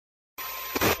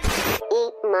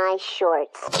eat my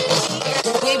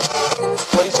shorts.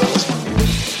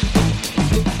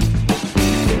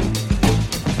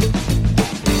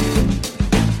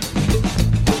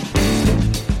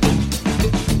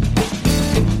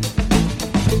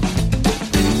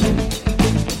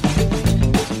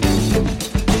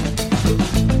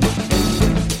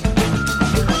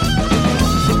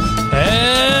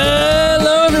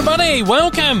 Hello, everybody.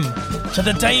 Welcome to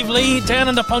the Dave Lee Down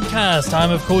Under podcast.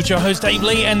 I'm, of course, your host, Dave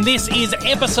Lee, and this is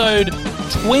episode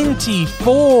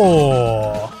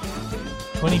 24.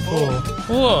 24.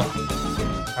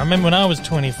 Oh, I remember when I was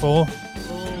 24. Oh, I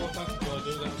don't think I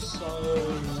do. That was so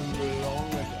long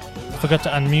ago. I forgot to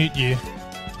unmute you.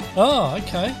 Oh,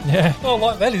 okay. Yeah, Oh,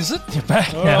 like that, is it? you're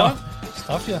back All now. right.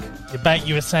 Stuff you. You're back,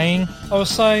 you were saying. I was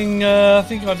saying, I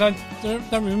think I don't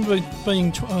remember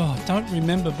being. I don't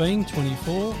remember being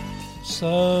 24. So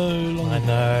long. I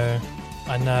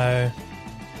know.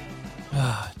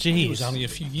 Ah, It was jeez. only a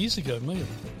few years ago, me.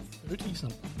 30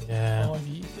 something. Yeah. 5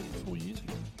 years, 4 years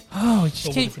ago. Oh, we Or just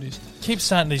whatever it is. keep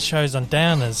starting these shows on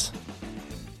downers.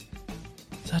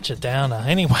 Such a downer.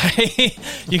 Anyway,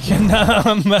 you can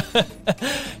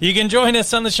you can join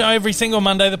us on the show every single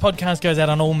Monday. The podcast goes out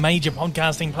on all major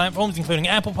podcasting platforms, including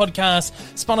Apple Podcasts,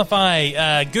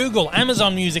 Spotify, Google,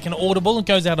 Amazon Music, and Audible. It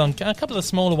goes out on a couple of the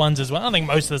smaller ones as well. I think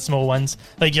most of the small ones,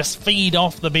 they just feed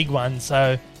off the big ones,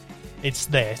 so it's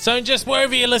there. So just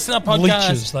wherever you listen to podcasts,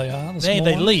 Leeches, they are. The they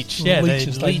small ones. leech. Yeah,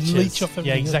 leeches. they They leech off everything.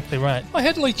 Yeah, exactly right. I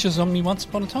had leeches on me once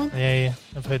upon a time. Yeah,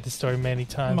 I've heard this story many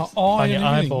times. My eye on and your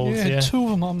everything. eyeballs, Yeah, yeah. two of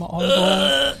them on my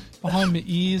eyeball, behind my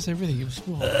ears, everything. It was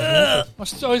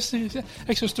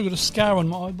I still got a scar on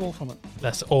my eyeball from it.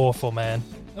 That's awful, man.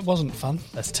 It wasn't fun.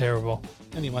 That's terrible.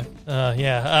 Anyway,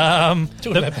 Yeah.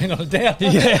 talking about being on a down.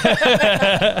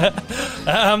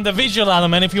 The visual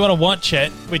element, if you want to watch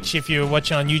it, which if you're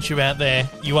watching on YouTube out there,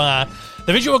 you are.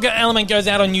 The visual element goes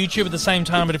out on YouTube at the same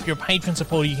time, but if you're a patron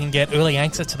supporter, you can get early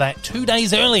access to that 2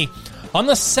 days early. On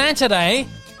the Saturday,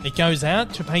 it goes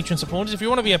out to patron supporters. If you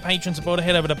want to be a patron supporter,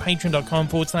 head over to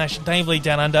patreon.com/Dave Lee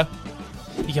Down Under.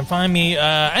 You can find me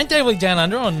at Dave Lee Down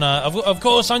Under on, of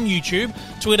course, on YouTube,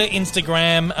 Twitter,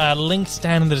 Instagram. Links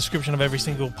down in the description of every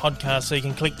single podcast, so you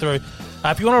can click through.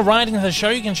 If you want to write into the show,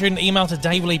 you can shoot an email to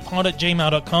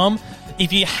daveleepod@gmail.com.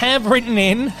 If you have written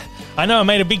in, I know I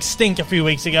made a big stink a few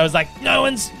weeks ago. I was like, no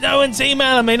one's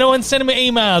emailing me, no one's sending me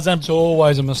emails. It's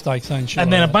always a mistake saying shit.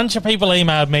 And then a like bunch of people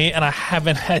emailed me, and I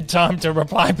haven't had time to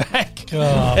reply back.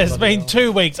 God, It's been hell.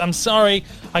 2 weeks. I'm sorry.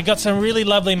 I got some really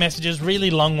lovely messages, really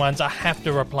long ones. I have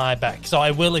to reply back. So I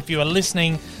will, if you are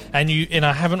listening and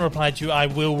I haven't replied to you, I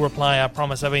will reply, I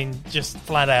promise. I've been just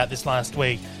flat out this last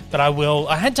week. But I will.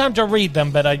 I had time to read them,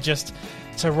 but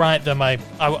to write them,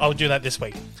 I'll do that this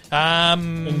week.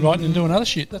 Been writing and doing other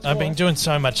shit. That's I've been doing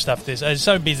so much stuff I'm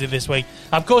so busy this week.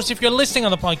 Of course, if you're listening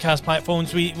on the podcast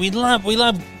platforms, we love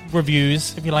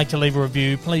reviews. If you'd like to leave a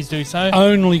review, please do so.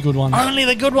 only good ones. Only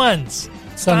the good ones.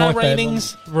 Star like bad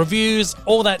ratings, reviews,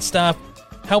 all that stuff.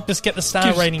 Help us get the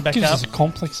star rating back gives up. us a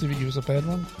complex if you give us a bad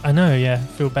one. I know, yeah.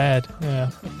 Feel bad. Yeah.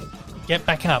 Get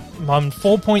back up. I'm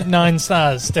 4.9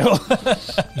 stars still.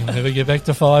 You'll never get back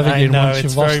to 5 I again know, once it's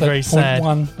you've lost very, that very sad.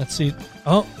 0.1. That's it.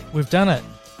 Oh, we've done it.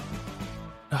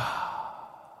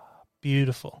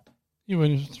 Beautiful. You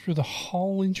went through the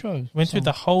whole intro. Went through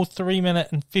the whole 3 minute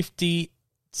and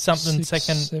 50-something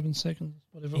second 7 seconds,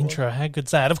 whatever. intro. How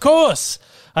good's that? Of course,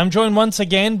 I'm joined once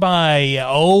again by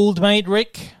old mate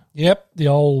Rick, Yep, the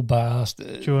old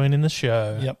bastard. joining the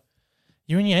show. Yep.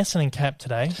 You're in your Essendon cap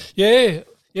today. Yeah,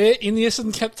 in the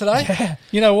Essendon cap today. Yeah.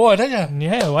 You know why, don't you?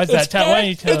 Yeah, why's that? It's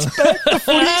back. It's back. The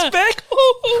footy's back.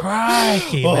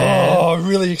 Crikey, man. Oh,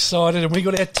 really excited. And we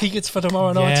got our tickets for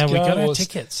tomorrow night. Yeah, to we go. got our Or-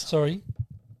 tickets. Sorry.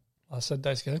 Last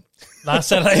Saturday's game. Last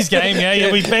Saturday's game,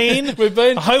 yeah, we've been. We've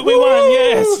been. I hope we won,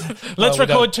 yes. Let's we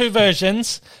record don't. two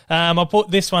versions. I'll put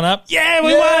this one up. Yeah,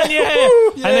 we Yeah. won, yeah.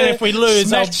 Woo. And then if we lose,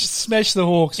 Smash the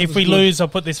Hawks. It if was we good. lose, I'll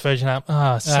put this version up.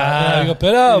 Oh, we got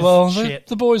better. Well, shit.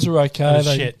 the boys are okay. was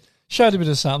They shit. showed a bit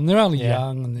of something. They're only Yeah.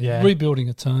 young and they're Yeah. rebuilding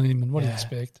a team. And what do you Yeah.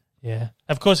 expect? Yeah.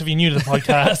 Of course, if you're new to the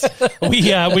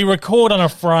podcast, we record on a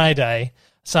Friday,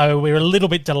 so we're a little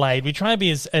bit delayed. We try to be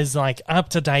as like up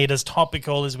to date, as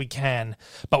topical as we can,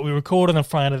 but we record on a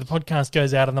Friday. The podcast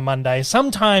goes out on the Monday.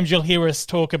 Sometimes you'll hear us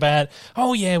talk about,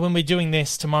 oh yeah, when we're doing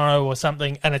this tomorrow or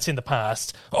something, and it's in the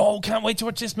past. Oh, can't wait to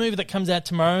watch this movie that comes out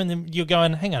tomorrow, and then you're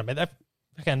going, hang on a minute, that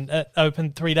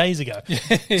opened 3 days ago,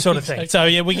 sort of thing. So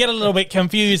yeah, we get a little bit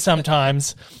confused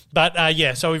sometimes, but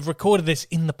so we've recorded this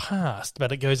in the past,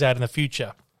 but it goes out in the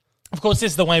future. Of course,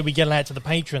 this is the way we get it out to the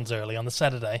patrons early on the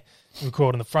Saturday. We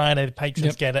record on the Friday, the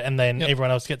patrons get it, and then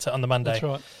everyone else gets it on the Monday. That's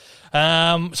right.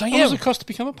 So How yeah, does it cost to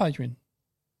become a patron?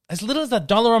 As little as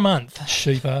 $1 a month.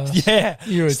 Cheap ass. Yeah.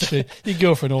 You're a cheap. Your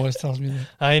girlfriend always tells me that.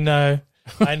 I know.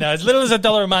 As little as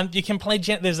 $1 a month, you can play.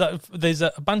 There's a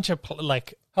bunch of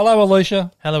Hello, Alicia.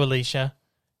 Hello, Alicia.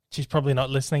 She's probably not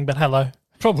listening, but hello.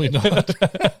 Probably not. What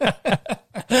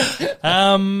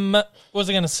was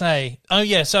I going to say? Oh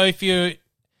yeah. So if you're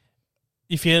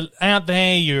out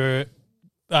there, you're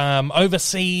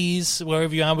overseas,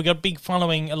 wherever you are, we've got a big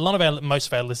following. Most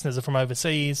of our listeners are from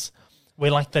overseas. We're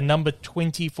like the number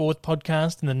 24th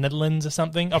podcast in the Netherlands or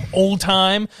something of all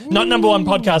time. Not number one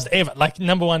podcast ever, like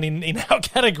number one in our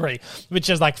category, which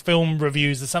is like film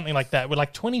reviews or something like that. We're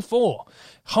like 24,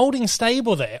 holding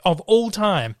stable there of all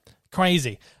time.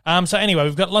 Crazy. So anyway,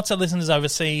 we've got lots of listeners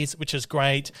overseas, which is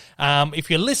great. If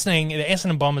you're listening, the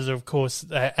Essendon Bombers are, of course,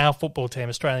 our football team,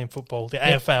 Australian football, the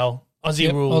AFL,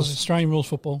 Aussie rules. Australian rules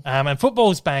football. And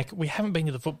football's back. We haven't been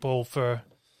to the football for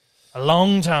a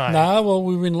long time. No, well,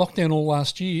 we were in lockdown all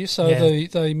last year, so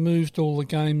they moved all the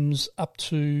games up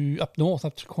north,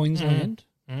 up to Queensland.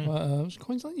 It was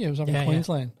Queensland? Yeah, it was up in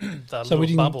Queensland. So we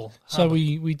didn't, bubble. So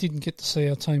we didn't get to see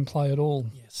our team play at all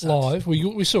live.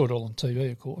 We saw it all on TV,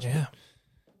 of course. Yeah.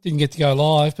 Didn't get to go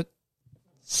live, but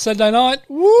Saturday night,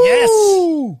 woo!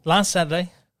 Yes! Last Saturday.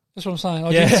 That's what I'm saying.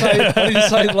 I didn't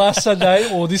say last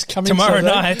Saturday or this coming tomorrow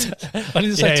Saturday. Night. I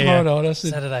didn't say tomorrow night. I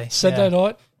said Saturday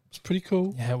night. It's pretty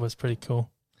cool. Yeah, it was pretty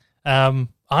cool. I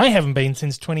haven't been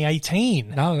since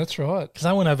 2018. No, that's right. Because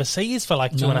I went overseas for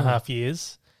like 2.5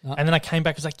 years. No. And then I came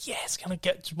back. I was like, yes, going to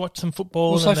get to watch some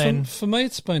football. Well, and then for me,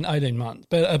 it's been 18 months,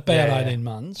 about 18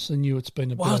 months, and it's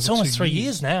been it's almost 3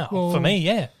 years now for me.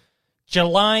 Yeah,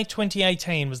 July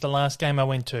 2018 was the last game I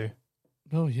went to.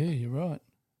 Oh yeah, you're right.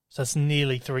 So it's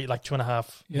nearly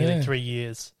 2.5, nearly 3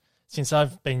 years since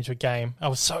I've been to a game. I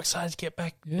was so excited to get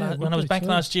back. Yeah, when I was back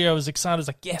last year, I was excited. I was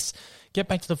like, yes, get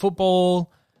back to the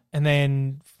football, and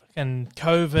then. And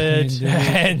COVID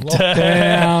and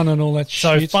lockdown and all that shit.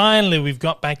 So finally we've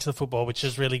got back to the football, which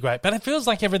is really great. But it feels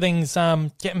like everything's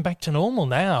getting back to normal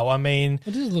now. I mean,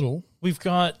 it is a little. We've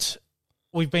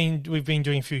been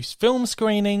doing a few film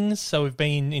screenings, so we've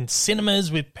been in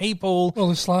cinemas with people. Well,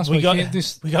 this last week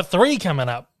we got 3 coming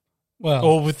up. Well,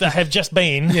 or have just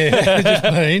been. Yeah, just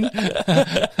been. we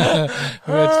had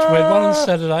one on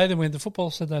Saturday, then we had the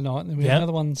football Saturday night, and then we had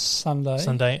another one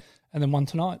Sunday. And then one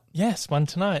tonight. Yes, one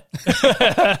tonight.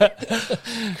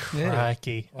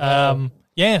 Crikey. Wow.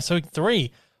 So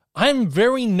 3. I'm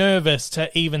very nervous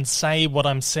to even say what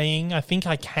I'm seeing. I think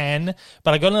I can,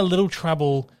 but I got in a little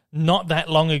trouble not that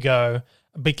long ago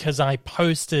because I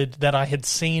posted that I had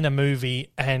seen a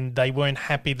movie and they weren't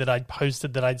happy that I'd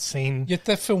posted that I'd seen Yet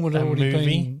that film had already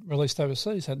been released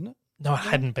overseas, hadn't it? No, it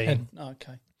hadn't been.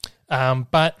 Okay.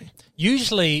 But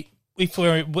usually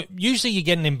you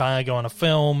get an embargo on a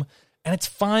film, and it's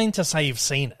fine to say you've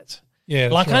seen it. Yeah,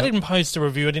 like right. I didn't post a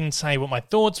review. I didn't say what my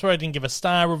thoughts were. I didn't give a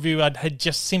star review. I had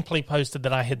just simply posted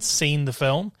that I had seen the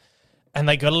film, and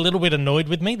they got a little bit annoyed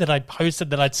with me that I'd posted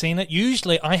that I'd seen it.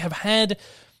 Usually I have had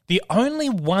the only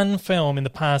one film in the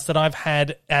past that I've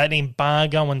had an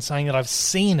embargo on saying that I've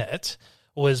seen it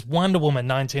was Wonder Woman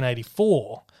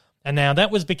 1984. And now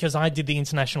that was because I did the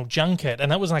international junket,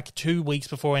 and that was like 2 weeks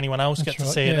before anyone else got to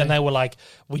see it. And they were like,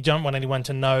 we don't want anyone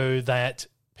to know that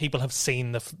people have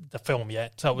seen the film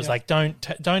yet. So it was like,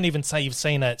 don't even say you've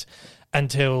seen it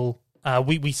until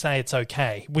we say it's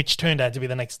okay, which turned out to be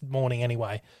the next morning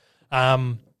anyway.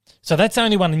 So that's the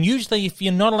only one. And usually if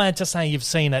you're not allowed to say you've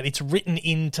seen it, it's written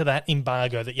into that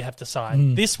embargo that you have to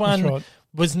sign. This one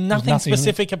was nothing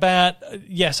specific about...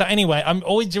 so anyway, I'm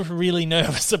always just really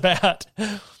nervous about...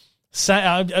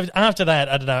 after that,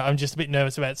 I don't know, I'm just a bit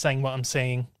nervous about saying what I'm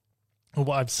seeing or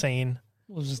what I've seen.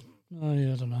 I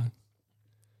don't know.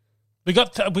 We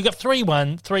got 3.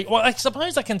 Well, I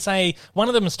suppose I can say one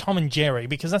of them is Tom and Jerry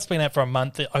because that's been out for a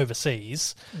month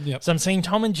overseas. Yep. So I'm seeing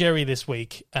Tom and Jerry this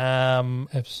week. I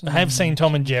have seen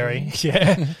Tom and Jerry.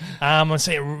 Yeah. I'm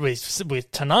seeing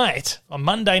with tonight on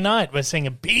Monday night. We're seeing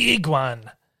a big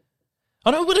one. Oh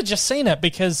no, we would have just seen it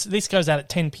because this goes out at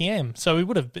 10 p.m. So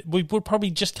we were probably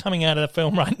just coming out of the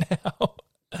film right now.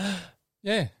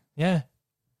 Yeah.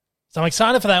 So I'm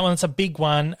excited for that one. It's a big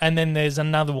one, and then there's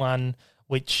another one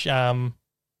which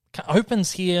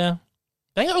opens here.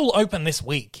 They all open this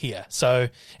week here. So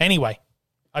anyway,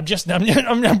 I'm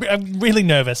really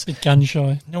nervous. Bit gun shy.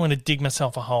 I don't want to dig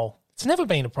myself a hole. It's never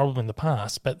been a problem in the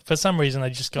past, but for some reason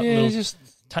they just got a little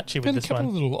touchy with this one. Been a couple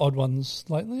of little odd ones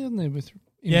lately, haven't there, with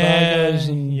embargoes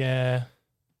and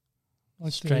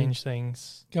like strange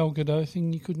things. Gal Gadot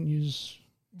thing you couldn't use.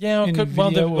 Yeah,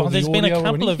 there's been a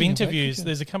couple of interviews.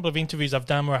 There's a couple of interviews I've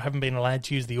done where I haven't been allowed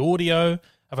to use the audio.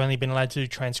 I've only been allowed to do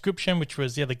transcription, which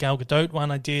was the Gal Gadot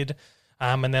one I did.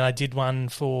 And then I did one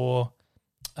for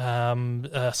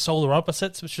Solar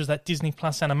Opposites, which was that Disney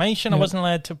Plus animation. I wasn't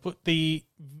allowed to put the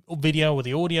video or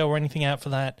the audio or anything out for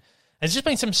that. There's just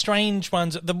been some strange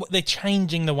ones. They're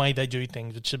changing the way they do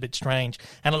things, which is a bit strange.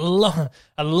 And a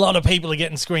lot of people are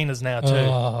getting screeners now too.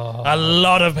 A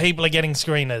lot of people are getting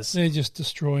screeners. They're just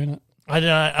destroying it. I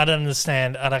don't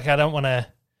understand. I don't want to.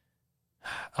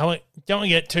 Don't want to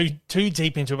get too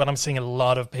deep into it, but I'm seeing a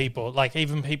lot of people, like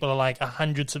even people are like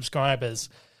 100 subscribers,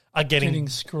 are getting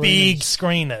big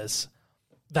screeners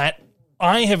that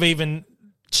I have even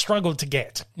struggled to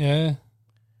get. Yeah.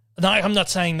 No, I'm not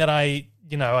saying that I'm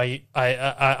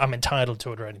entitled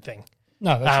to it or anything.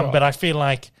 No, that's right. But I feel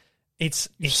like it's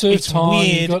time,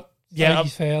 weird. Got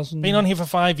 80,000. I've been on here for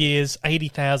 5 years,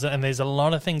 80,000, and there's a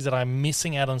lot of things that I'm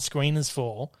missing out on screeners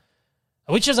for,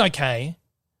 which is okay.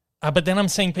 But then I'm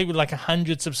seeing people like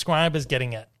 100 subscribers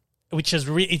getting it, which is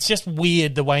it's just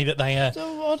weird the way that they are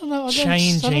I don't know.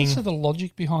 changing. I don't see the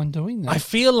logic behind doing that. I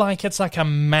feel like it's like a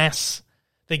mass.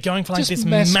 They're going for like this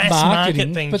mass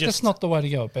market thing. But that's not the way to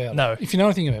go about it. No. If you know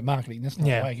anything about marketing, that's not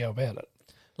the way to go about it.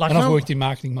 Like and I've worked in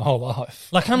marketing my whole life.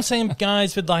 Like I'm seeing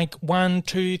guys with like 1,000,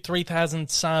 2,000, 3,000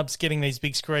 subs getting these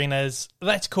big screeners.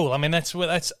 That's cool. I mean, I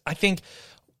think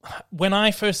when I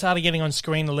first started getting on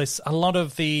screener lists, a lot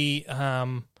of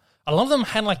them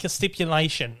had like a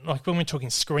stipulation, like when we're talking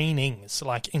screenings,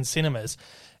 like in cinemas,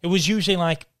 it was usually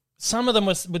like some of them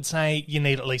would say you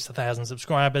need at least 1,000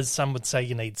 subscribers. Some would say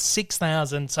you need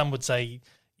 6,000. Some would say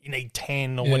you need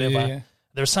 10 or whatever. Yeah.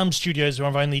 There are some studios who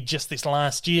have only just this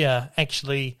last year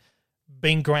actually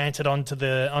been granted onto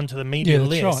the media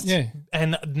list. Right, yeah.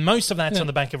 And most of that's on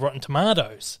the back of Rotten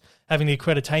Tomatoes, having the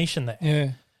accreditation there.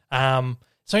 Yeah.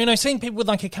 So, seeing people with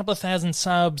like a couple of thousand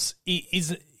subs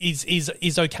is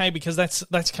okay because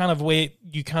that's kind of where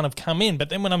you kind of come in. But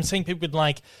then when I'm seeing people with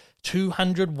like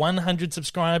 200, 100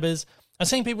 subscribers, I'm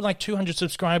seeing people like 200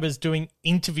 subscribers doing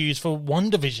interviews for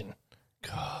WandaVision.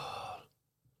 God.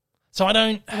 So I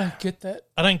don't get that.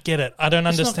 I don't get it. I don't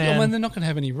understand. They're not going to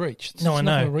have any reach. No, I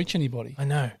know. Not going to reach anybody. I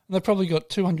know. They've probably got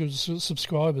 200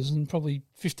 subscribers and probably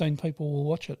 15 people will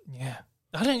watch it. Yeah.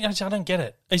 I don't get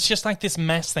it. It's just like this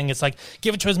mass thing. It's like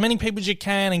give it to as many people as you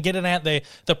can and get it out there.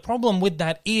 The problem with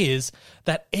that is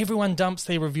that everyone dumps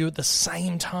their review at the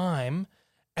same time,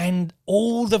 and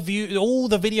all the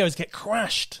videos get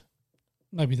crushed.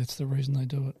 Maybe that's the reason they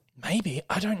do it. Maybe,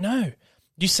 I don't know.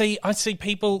 I see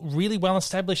people, really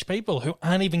well-established people, who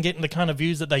aren't even getting the kind of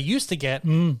views that they used to get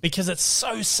because it's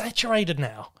so saturated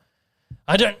now.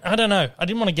 I don't know. I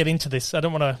didn't want to get into this. I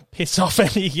don't want to piss off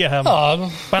any.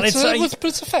 But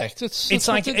it's a fact.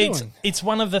 It's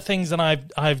one of the things that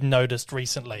I've noticed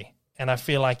recently, and I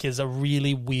feel like is a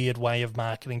really weird way of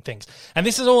marketing things. And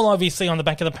this is all obviously on the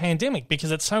back of the pandemic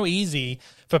because it's so easy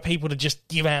for people to just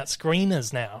give out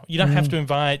screeners now. You don't have to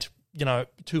invite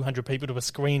 200 people to a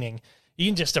screening. You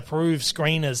can just approve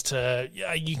screeners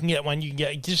you can get one,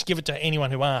 just give it to anyone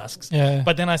who asks. Yeah.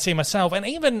 But then I see myself, and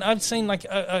even I've seen like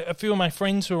a few of my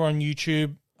friends who are on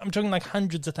YouTube, I'm talking like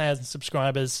hundreds of thousands of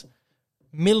subscribers,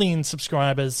 million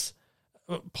subscribers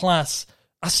plus,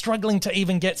 are struggling to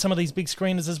even get some of these big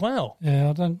screeners as well. Yeah,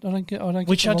 I don't get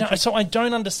so I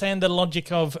don't understand the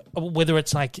logic of whether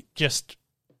it's like just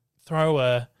throw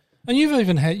a... And you've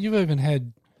even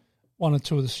had one or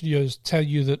two of the studios tell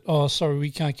you that, oh, sorry,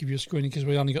 we can't give you a screening because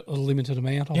we only got a limited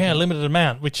amount of a limited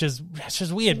amount, which is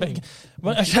weird.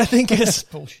 But I think it's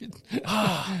bullshit.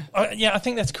 I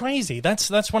think that's crazy.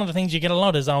 That's one of the things you get a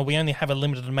lot is, we only have a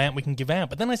limited amount we can give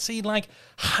out. But then I see like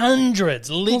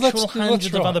hundreds of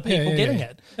other people getting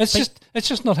it. It's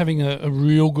just not having a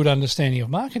real good understanding of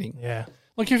marketing. Yeah.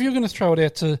 Like if you're going to throw it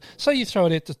out to, say you throw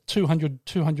it out to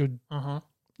 200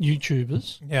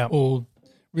 YouTubers or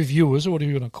reviewers or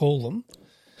whatever you want to call them,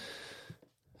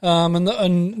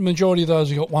 and majority of those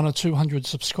have got 100 or 200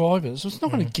 subscribers, it's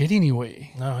not going to get anywhere.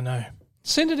 No, I know.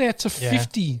 Send it out to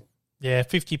 50. Yeah,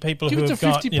 50 people Give who it have to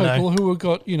got, 50 people who have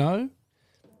got,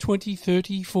 20,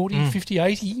 30, 40, 50,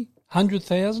 80,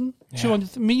 100,000,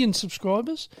 200 million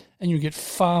subscribers, and you'll get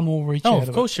far more reach out of it.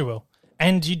 Of course you will.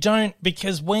 And you don't,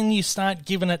 because when you start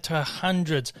giving it to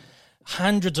hundreds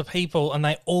of people and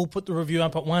they all put the review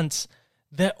up at once,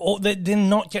 they're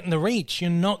not getting the reach.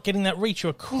 You're not getting that reach.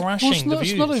 You're crushing the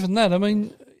views. It's not even that. I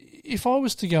mean, if I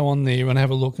was to go on there and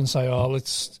have a look and say, I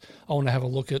want to have a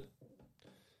look at,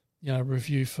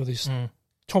 review for this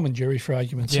Tom and Jerry, for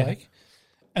argument's sake,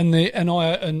 and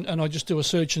I just do a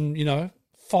search and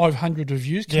 500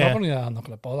 reviews come up, I'm not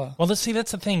going to bother. Well, that's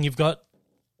the thing. You've got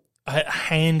a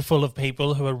handful of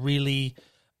people who are really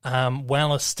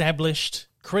well-established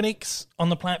critics on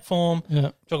the platform.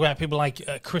 Yeah. Talk about people like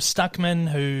Chris Stuckman,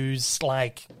 who's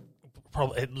like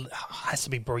probably it has to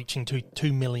be breaching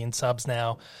 2 million subs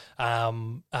now.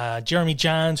 Jeremy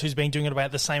Jahns, who's been doing it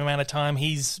about the same amount of time,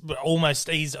 he's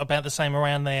about the same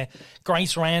around there.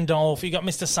 Grace Randolph, you got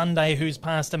Mr. Sunday, who's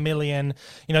past 1 million.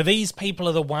 You know, these people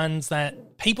are the ones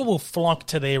that people will flock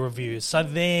to their reviews. So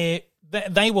they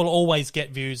will always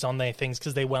get views on their things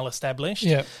because they're well established.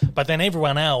 Yeah. But then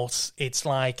everyone else, it's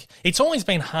like, it's always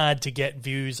been hard to get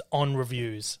views on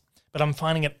reviews. But I'm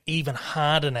finding it even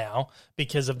harder now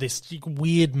because of this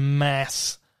weird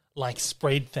mass like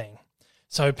spread thing.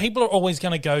 So people are always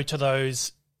going to go to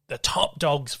the top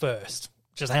dogs first,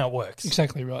 which is how it works.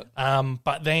 Exactly right.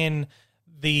 But then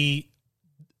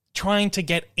trying to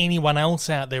get anyone else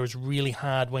out there is really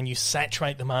hard when you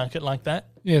saturate the market like that.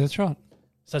 Yeah, that's right.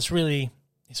 So it's weird.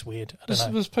 I don't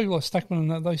know. There's people like Stackman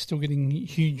and that, they still getting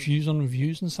huge views on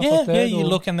reviews and stuff Yeah, like that. yeah, you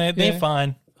look and they're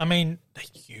fine. I mean, they're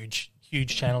huge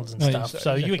channels and stuff. So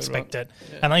exactly you expect right. it.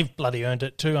 Yeah. And they've bloody earned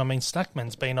it too. I mean,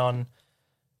 Stackman's been on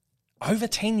over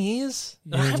 10 years.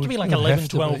 It'll have to be like 11,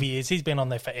 12 years. He's been on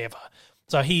there forever.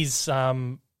 So he's,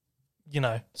 so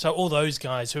all those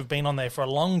guys who have been on there for a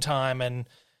long time and,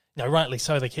 rightly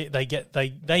so, they get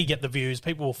the views.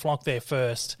 People will flock there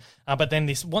first. But then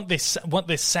what this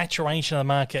saturation of the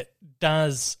market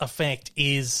does affect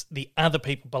is the other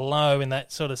people below in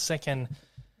that sort of second.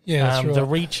 Yeah, that's right. The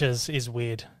reach is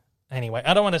weird. Anyway,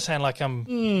 I don't want to sound like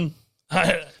I'm.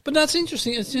 But that's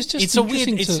interesting. It's just it's just a weird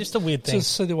thing to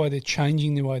see the way they're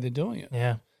changing the way they're doing it.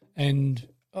 Yeah, and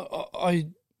I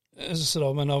as I said,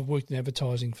 I've worked in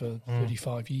advertising for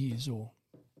 35 years or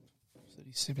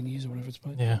 37 years or whatever it's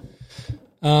been. Yeah,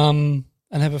 and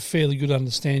have a fairly good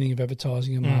understanding of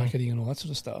advertising and marketing and all that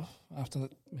sort of stuff. After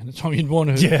that amount of time you'd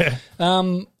want to, yeah.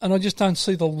 And I just don't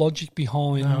see the logic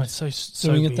behind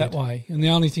doing it that way. And the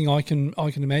only thing I can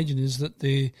imagine is that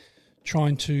they're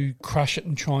trying to crush it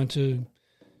and trying to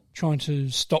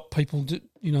stop people,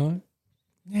 Yeah,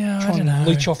 I don't know.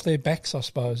 Leech off their backs, I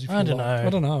suppose. I don't know.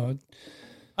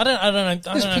 I don't know.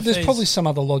 There's probably some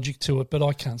other logic to it, but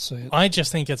I can't see it. I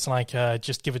just think it's like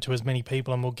just give it to as many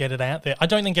people and we'll get it out there. I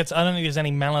don't think there's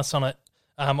any malice on it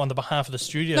on the behalf of the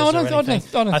studios. No, I don't think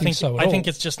so. I think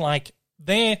it's just like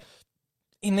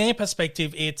in their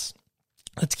perspective, it's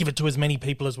let's give it to as many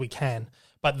people as we can,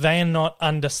 but they're not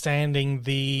understanding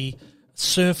the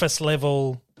surface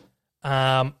level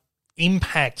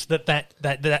impact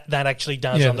that actually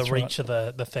does on the reach of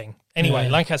the thing. Anyway,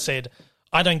 like I said,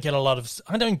 I don't do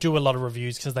a lot of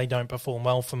reviews because they don't perform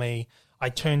well for me. I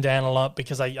turn down a lot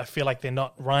because I feel like they're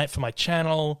not right for my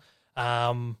channel.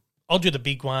 I'll do the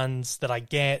big ones that I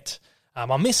get.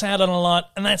 I'll miss out on a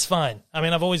lot, and that's fine. I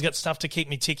mean, I've always got stuff to keep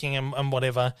me ticking and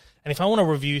whatever. And if I want to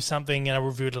review something and I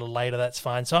review it a little later, that's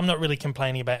fine. So I'm not really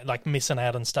complaining about like missing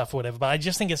out on stuff or whatever. But I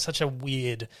just think it's such a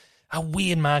weird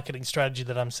marketing strategy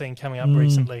that I'm seeing coming up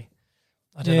recently.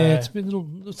 I don't know.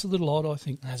 It's a little odd, I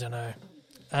think. I don't know.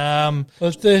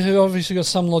 But they've obviously got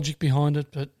some logic behind it,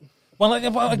 but... Well,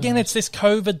 again, it's this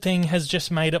COVID thing has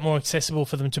just made it more accessible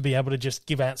for them to be able to just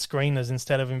give out screeners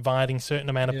instead of inviting a certain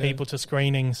amount of people to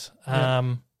screenings. So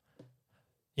I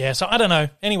don't know.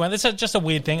 Anyway, that's just a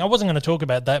weird thing. I wasn't going to talk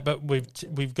about that, but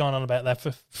we've gone on about that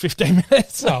for 15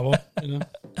 minutes. Oh,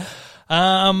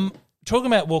 well, talking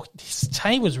about, this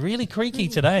Tay was really creaky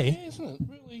today. Yeah, isn't it?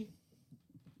 Really?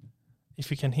 If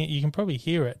you can hear, you can probably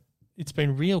hear it. It's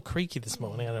been real creaky this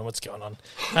morning. I don't know what's going on.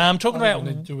 Talking about...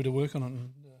 need to do a bit of work on it and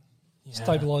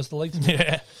stabilise the legs.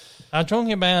 Yeah.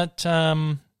 Talking about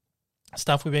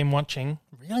stuff we've been watching,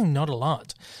 really not a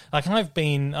lot. Like I've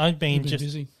been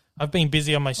busy. I've been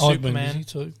busy on my Superman. I've been busy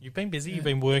too. You've been busy. Yeah. You've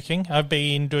been working. I've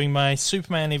been doing my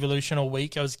Superman Evolution all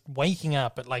week. I was waking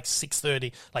up at like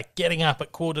 6:30, like getting up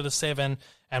at 6:45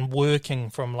 and working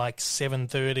from like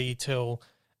 7:30 till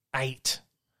 8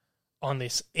 on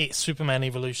this Superman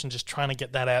Evolution, just trying to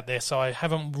get that out there. So I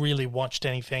haven't really watched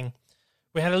anything.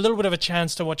 We had a little bit of a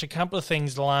chance to watch a couple of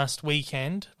things last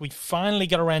weekend. We finally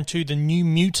got around to The New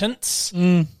Mutants,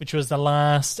 which was the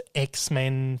last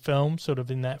X-Men film sort of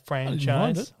in that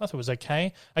franchise. I thought it was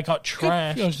okay. I got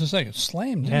trashed. I was going to say, it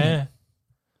slammed, didn't it?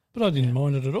 But I didn't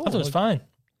mind it at all. I thought it was fine.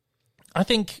 I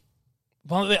think,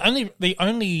 well, the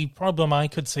only problem I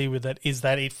could see with it is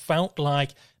that it felt like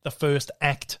the first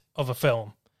act of a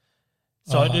film.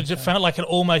 So it felt like it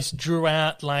almost drew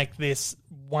out like this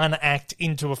one act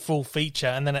into a full feature,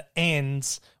 and then it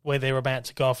ends where they're about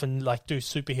to go off and like do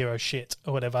superhero shit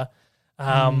or whatever.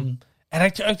 And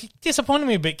it disappointed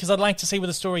me a bit because I'd like to see where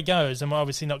the story goes, and we're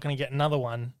obviously not going to get another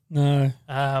one. No.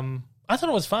 I thought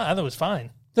it was fine.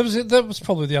 That was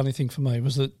probably the only thing for me,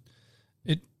 was that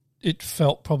it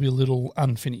felt probably a little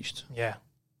unfinished. Yeah.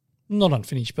 Not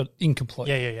unfinished, but incomplete.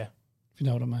 Yeah. If you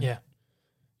know what I mean. Yeah.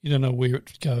 You don't know where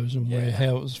it goes and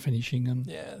how it was finishing and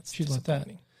it's shit like that.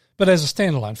 But as a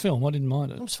standalone film, I didn't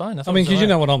mind it. It was fine. I mean, because you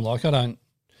know what I'm like.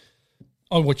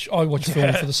 I watch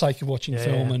film for the sake of watching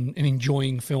film and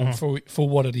enjoying film for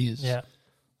what it is. Yeah.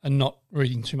 And not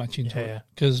reading too much into it.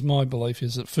 Because my belief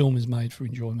is that film is made for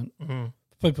enjoyment. For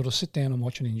people to sit down and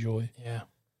watch and enjoy. Yeah.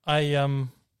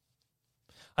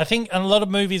 I think a lot of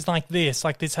movies like this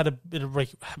had a bit of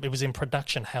it was in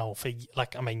production hell for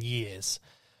years.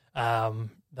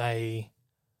 They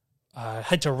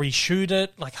had to reshoot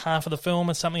it, like half of the film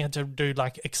or something, had to do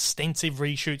like extensive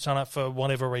reshoots on it for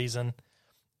whatever reason.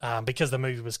 Because the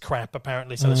movie was crap,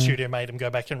 apparently. So the studio made them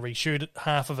go back and reshoot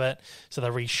half of it. So they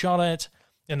reshot it,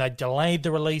 and they delayed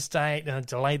the release date, and they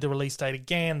delayed the release date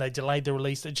again. They delayed the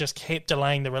release. It just kept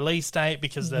delaying the release date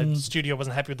because the studio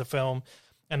wasn't happy with the film.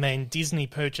 And then Disney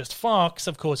purchased Fox.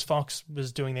 Of course, Fox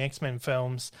was doing the X-Men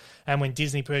films. And when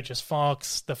Disney purchased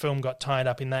Fox, the film got tied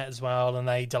up in that as well, and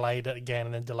they delayed it again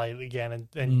and then delayed it again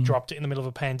and dropped it in the middle of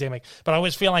a pandemic. But I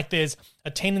always feel like there's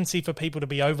a tendency for people to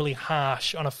be overly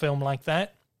harsh on a film like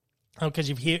that. Because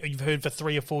you've heard for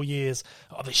 3 or 4 years,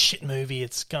 this shit movie,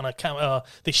 it's gonna come.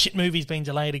 This shit movie's been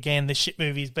delayed again. This shit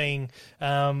movie's being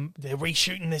they're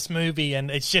reshooting this movie, and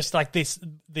it's just like this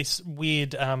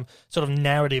weird sort of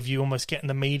narrative you almost get in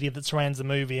the media that surrounds the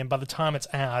movie. And by the time it's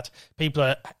out, people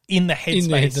are in the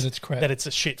headspace that it's crap, that it's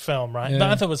a shit film, right? Yeah. But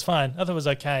I thought it was fine. I thought it was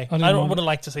okay. I would have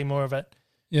liked to see more of it.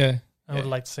 Yeah, I would have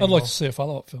liked to see. I'd more. like to see a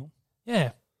follow-up film.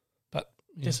 Yeah, but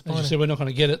as disappointing. you said, we're not going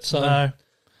to get it. So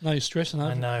no stressing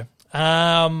over. I know.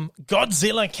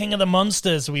 Godzilla King of the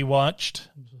Monsters we watched.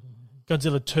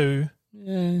 Godzilla 2.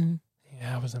 Yeah,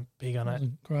 I wasn't big on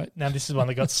it. Great. Now this is one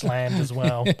that got slammed as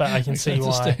well, but I can see why. I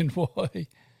understand why.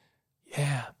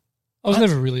 Yeah. I was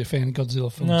never really a fan of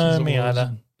Godzilla films. No, me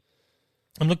either.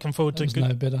 I'm looking forward to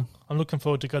no better. I'm looking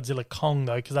forward to Godzilla Kong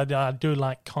though, because I do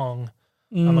like Kong.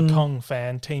 I'm a Kong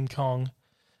fan, Team Kong.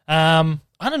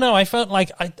 I don't know. I felt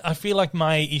like I feel like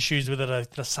my issues with it are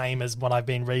the same as what I've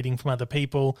been reading from other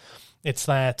people. It's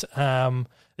that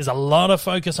there's a lot of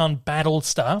focus on battle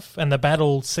stuff, and the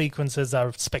battle sequences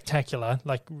are spectacular,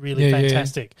 like really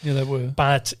fantastic. Yeah, they were.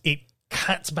 But it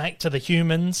cuts back to the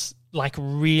humans like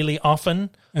really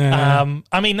often.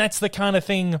 I mean, that's the kind of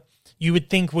thing you would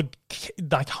think would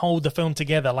like hold the film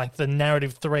together, like the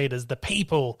narrative thread is the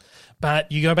people,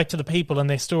 but you go back to the people and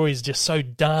their story is just so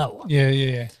dull.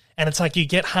 Yeah. And it's like you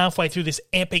get halfway through this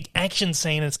epic action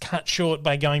scene and it's cut short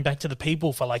by going back to the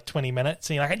people for like 20 minutes.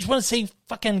 And you're like, I just want to see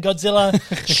fucking Godzilla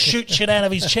shoot shit out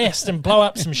of his chest and blow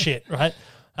up some shit, right?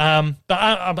 But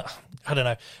I don't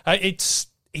know.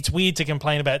 It's weird to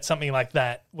complain about something like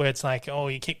that where it's like, oh,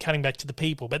 you keep cutting back to the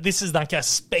people. But this is like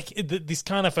this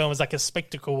kind of film is like a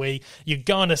spectacle where you're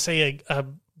going to see a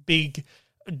big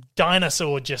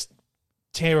dinosaur just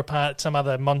tear apart some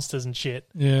other monsters and shit.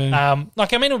 Yeah.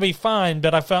 It'll be fine,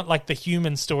 but I felt like the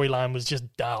human storyline was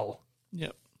just dull.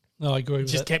 Yep. No, I agree with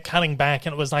that. Just kept cutting back,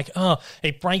 and it was like,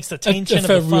 it breaks the tension it of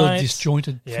felt the fight. really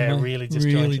disjointed. Yeah, really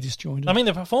disjointed. I mean,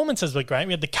 the performances were great.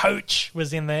 We had the coach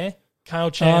was in there, Kyle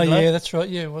Chandler. Oh, yeah, that's right.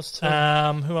 Yeah, it was too.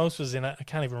 Who else was in it? I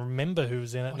can't even remember who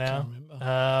was in it now. I can't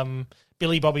remember.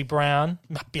 Millie Bobby Brown.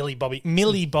 Billy Bobby.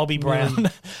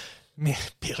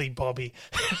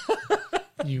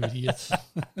 You idiots.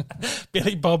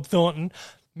 Billy Bob Thornton.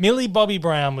 Millie Bobby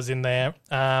Brown was in there.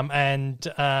 And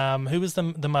who was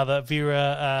the mother?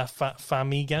 Vera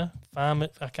Farmiga.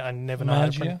 I never know how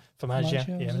to pronounce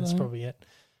Farmiga. Yeah, that's probably it.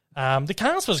 The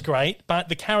cast was great, but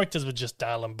the characters were just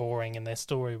dull and boring, and their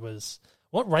story was...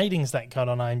 What ratings that got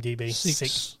on IMDb?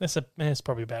 6. That's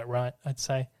probably about right, I'd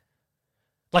say.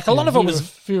 Like a lot of it was...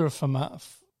 Vera Farmiga.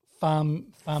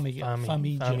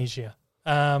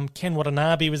 Ken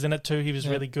Watanabe was in it too. He was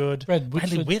really good.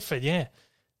 Bradley Whitford, yeah.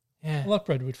 I like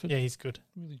Brad Whitford. Yeah, he's good.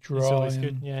 Really dry. He's always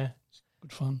good, yeah.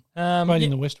 Good fun. Great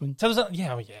in the West Wing. So was that,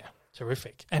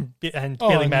 terrific. And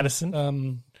Billy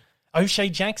Madison. O'Shea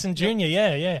Jackson Jr.,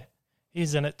 yeah.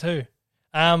 He's in it too.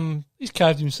 He's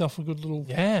carved himself a good little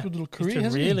career, he's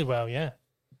done really well, yeah.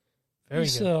 Very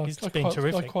good. He's been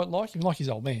terrific. I quite like him. Like his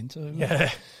old man too.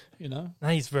 Yeah. You know. No,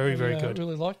 he's very, very good. I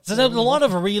really like So there's a lot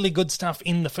of really good stuff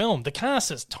in the film. The cast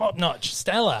is top-notch,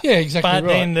 stellar. Yeah, exactly But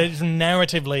right. then the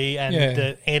narratively and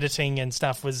the editing and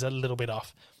stuff was a little bit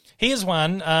off. Here's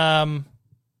one. I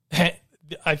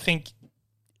think...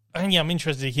 I'm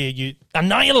interested to hear you.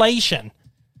 Annihilation.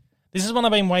 This is one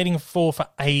I've been waiting for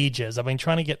ages. I've been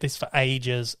trying to get this for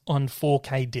ages on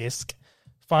 4K disc.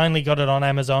 Finally got it on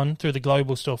Amazon through the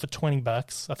Global Store for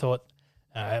 $20. I thought,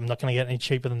 I'm not going to get any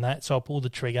cheaper than that, so I'll pull the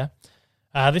trigger.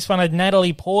 This one had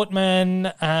Natalie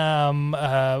Portman,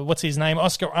 what's his name?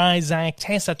 Oscar Isaac,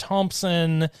 Tessa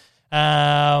Thompson,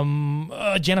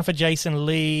 Jennifer Jason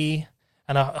Leigh,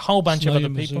 and a whole bunch of other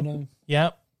people. Mizuno.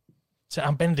 Yep.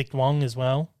 So Benedict Wong as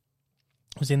well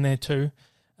was in there too.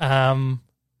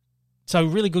 So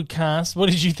really good cast. What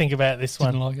did you think about this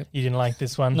one? Didn't like it. You didn't like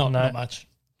this one? Not much.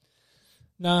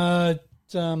 No,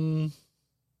 it's all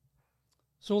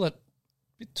that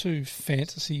bit too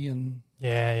fantasy and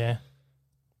yeah.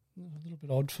 a little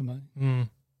bit odd for me. Mm.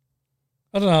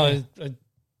 I don't know.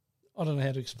 I don't know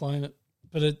how to explain it,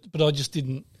 but I just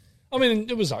didn't. I mean,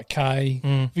 it was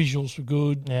okay. Visuals were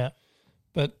good. Yeah.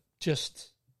 But just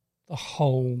the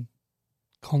whole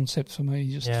concept for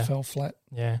me just fell flat.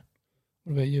 Yeah.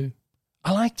 What about you?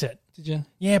 I liked it. Did you?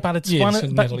 Yeah, but it's one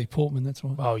of Natalie Portman. That's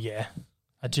why. Oh yeah,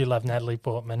 I do love Natalie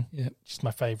Portman. Yeah, she's my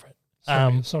favourite.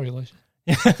 Sorry, Alicia.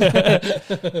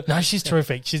 No, she's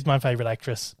terrific. She's my favourite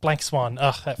actress. Black Swan.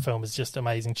 Oh, that film is just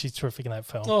amazing. She's terrific in that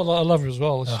film. Oh, I love her as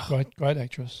well. She's a great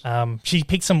actress. She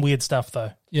picks some weird stuff though.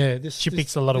 Yeah, she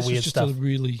picks a lot of weird stuff.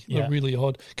 Really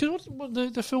odd. Because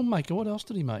the filmmaker, what else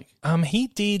did he make? He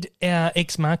did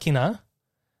Ex Machina.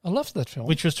 I loved that film,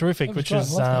 which was terrific. Which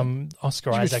was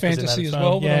Oscar Isaac was in that fantasy as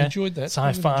well. Yeah, but I enjoyed that.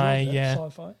 Sci-fi. Yeah,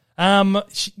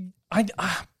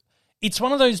 sci-fi. It's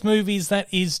one of those movies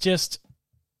that is just.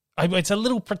 It's a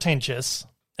little pretentious,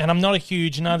 and I'm not a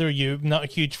huge. Neither are you. Not a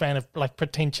huge fan of like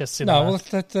pretentious cinema. No, well,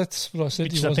 that's what I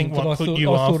said. Which I think what put I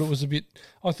you off. thought it was a bit.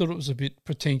 I thought it was a bit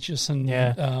pretentious and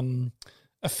a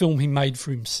film he made for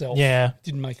himself. Yeah,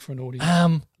 didn't make for an audience.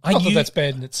 Not that that's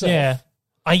bad in itself. Yeah.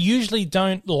 I usually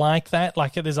don't like that.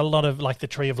 Like, there's a lot of, like, The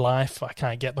Tree of Life I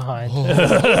can't get behind.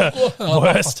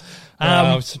 Worst.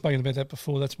 I was speaking about that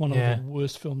before. That's one of the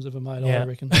worst films ever made, I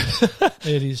reckon.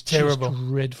 It is terrible. Just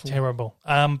dreadful. Terrible.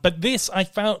 But this, I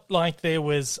felt like there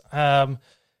was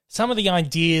some of the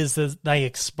ideas that they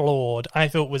explored, I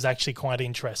thought was actually quite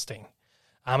interesting.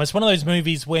 It's one of those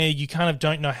movies where you kind of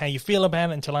don't know how you feel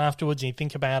about it until afterwards, and you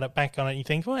think about it, back on it, and you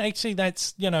think, well, actually,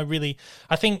 that's, really,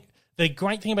 I think, the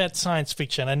great thing about science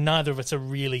fiction, and neither of us are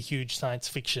really huge science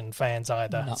fiction fans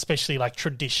either, especially like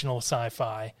traditional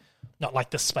sci-fi, not like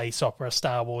the space opera,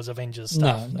 Star Wars, Avengers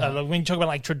stuff. No. When you talk about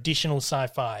like traditional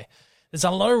sci-fi, there's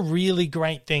a lot of really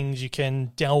great things you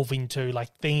can delve into, like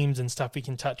themes and stuff you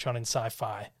can touch on in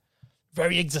sci-fi.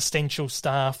 Very existential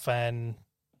stuff and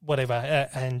whatever.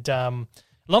 And a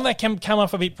lot of that can come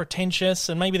off a bit pretentious,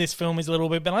 and maybe this film is a little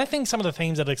bit, but I think some of the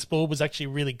themes that it explored was actually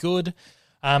really good.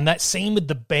 That scene with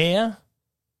the bear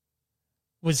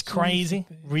was crazy.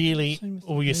 Really,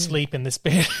 or you asleep in this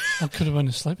bed. I could have been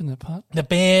asleep in that part. The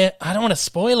bear, I don't want to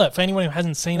spoil it for anyone who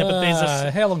hasn't seen it, but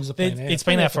there's how long has it been out? It's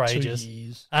been out for ages. 2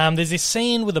 years. There's this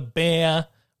scene with a bear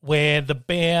where the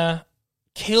bear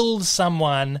kills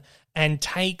someone and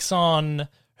takes on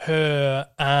her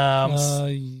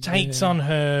on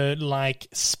her like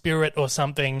spirit or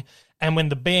something, and when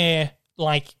the bear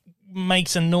like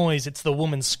makes a noise, it's the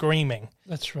woman screaming.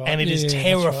 That's right. And it is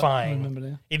terrifying. Right. I remember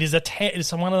now. It is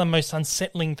it's one of the most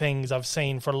unsettling things I've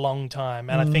seen for a long time.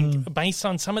 And I think based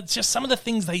on some of the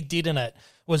things they did in it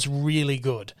was really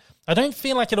good. I don't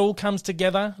feel like it all comes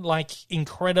together like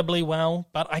incredibly well,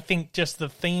 but I think just the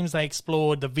themes they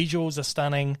explored, the visuals are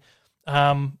stunning.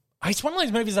 It's one of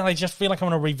those movies that I just feel like I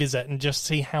want to revisit and just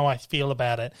see how I feel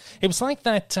about it. It was like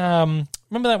that,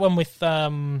 remember that one with,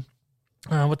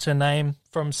 what's her name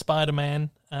from Spider-Man,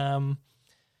 the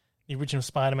original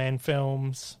Spider-Man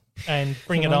films, and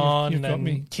Bring It On,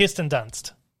 and Kirsten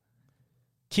Dunst,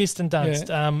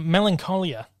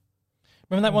 Melancholia.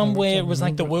 Remember that one where it was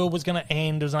like the world was going to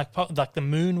end? It was like the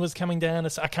moon was coming down.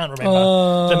 I can't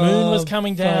remember. The moon was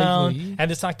coming down, and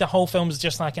it's like the whole film is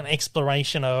just like an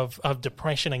exploration of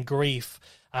depression and grief.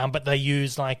 But they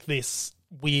use like this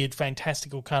weird,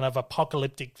 fantastical kind of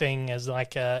apocalyptic thing as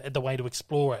like the way to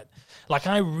explore it. Like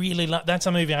I really love. That's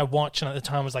a movie I watched, and at the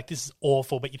time I was like, "This is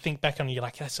awful," but you think back on it, you're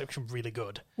like, "That's actually really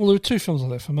good." Well, there were two films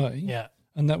like that for me. Yeah,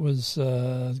 and that was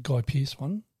the Guy Pearce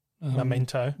one,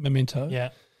 Memento.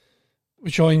 Yeah.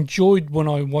 Which I enjoyed when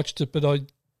I watched it, but I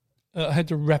had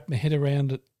to wrap my head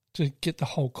around it to get the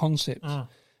whole concept,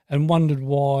 and wondered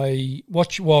why.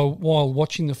 While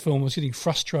watching the film, I was getting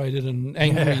frustrated and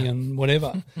angry and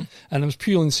whatever, and it was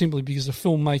purely and simply because the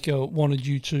filmmaker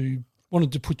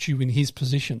wanted to put you in his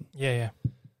position. Yeah.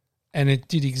 And it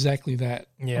did exactly that.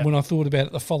 Yeah. And when I thought about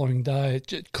it the following day,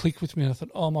 it clicked with me. And I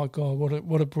thought, "Oh my God,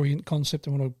 what a brilliant concept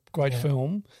and what a great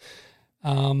film!"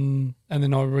 And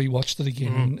then I rewatched it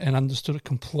again and understood it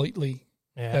completely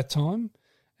that time,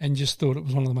 and just thought it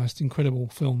was one of the most incredible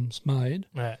films made.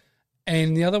 Right.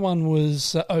 And the other one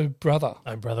was Oh Brother.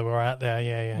 Oh Brother, we're out there.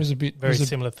 Yeah. It was a bit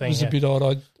similar thing. It was a bit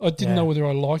odd. I didn't know whether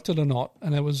I liked it or not,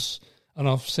 and it was. And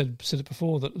I've said it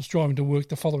before that I was driving to work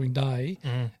the following day,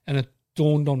 and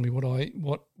dawned on me what I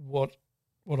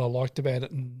liked about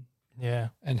it and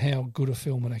how good a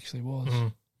film it actually was.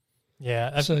 Mm.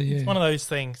 Yeah, So, it's one of those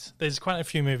things. There's quite a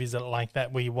few movies that are like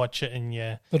that where you watch it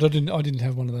and But I didn't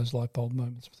have one of those light bulb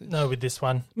moments with it. No, with this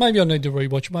one. Maybe I need to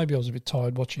rewatch. Maybe I was a bit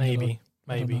tired watching it. Maybe.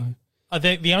 I don't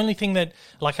know. The only thing that,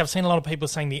 like, I've seen a lot of people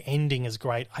saying the ending is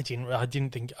great. I didn't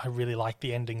think I really liked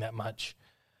the ending that much.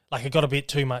 Like, it got a bit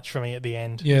too much for me at the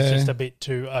end. Yeah. It's just a bit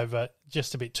too over,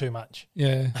 just a bit too much.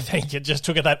 Yeah. I think it just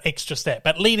took it that extra step.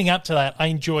 But leading up to that, I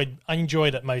enjoyed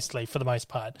it mostly for the most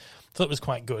part. Thought it was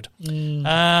quite good.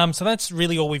 So that's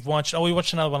really all we've watched. Oh, we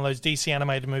watched another one of those DC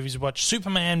animated movies. We watched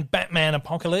Superman, Batman,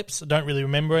 Apocalypse. I don't really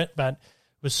remember it, but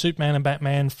it was Superman and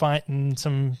Batman fighting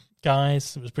some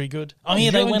guys. It was pretty good. Oh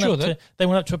yeah, they went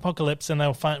up to Apocalypse and they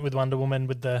were fighting with Wonder Woman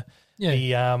with the what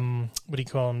do you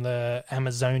call them, the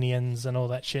Amazonians and all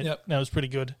that shit. Yep. That was pretty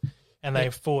good. And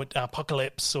they fought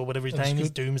Apocalypse or whatever his name is,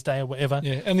 Doomsday or whatever.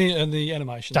 Yeah, and the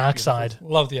animation. Darkseid.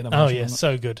 Love the animation. Oh yeah,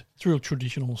 so good. It's a real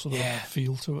traditional sort of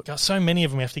feel to it. Got so many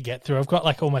of them we have to get through. I've got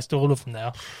like almost all of them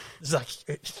now. There's like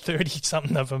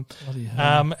 30-something of them.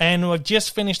 And we've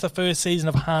just finished the first season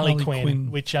of Harley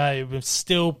Quinn, which I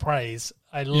still praise.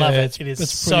 I love it. It is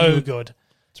so good.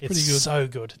 It's pretty good. So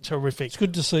good. Terrific. It's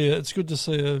good to see a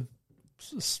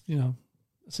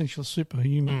essential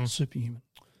superhuman.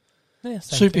 Yeah,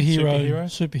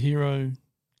 superhero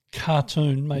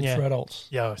cartoon made for adults.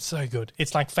 Yeah, so good.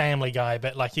 It's like Family Guy,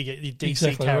 but like you get your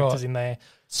DC characters in there.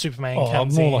 Superman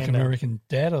comes more in. Like American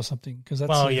Dad or something, because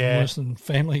that's worse than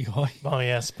Family Guy. Oh,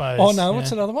 yeah, I suppose. Oh, no,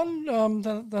 what's another one?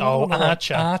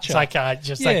 Archer. It's like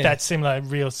just like that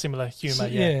real similar humour.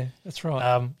 Yeah, that's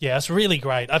right. It's really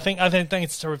great. I think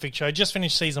it's a terrific show. Just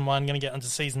finished season 1, going to get onto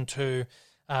season 2.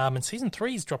 And season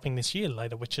 3 is dropping this year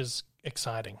later, which is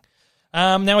exciting.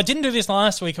 Now, I didn't do this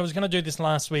last week. I was going to do this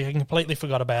last week. I completely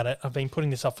forgot about it. I've been putting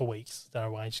this off for weeks. Don't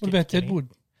know why. What about Deadwood?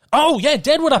 Oh, yeah,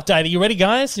 Deadwood update. Are you ready,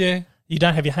 guys? Yeah. You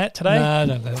don't have your hat today?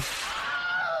 No.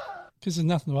 Because there's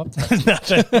nothing to update.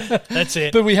 Nothing. That's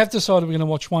it. But we have decided we're going to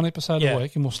watch one episode a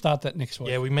week, and we'll start that next week.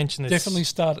 Yeah, we mentioned this. Definitely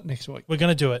start it next week. We're going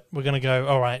to do it. We're going to go,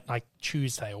 all right, like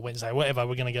Tuesday or Wednesday, whatever.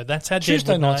 We're going to go. That's our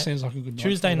Tuesday Deadwood night. Sounds like a good night.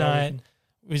 Tuesday night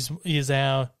is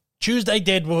our Tuesday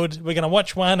Deadwood. We're going to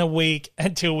watch one a week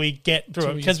until we get through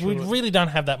it, because we really don't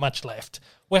have that much left.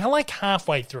 We're like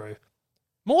halfway through.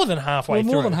 More than halfway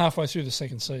through. More than halfway through the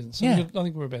second season. So I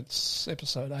think we're about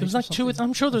episode 8. There was like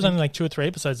I'm sure there's only like 2 or 3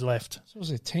 episodes left. So was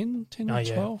there 10 or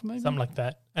 12 maybe? Something like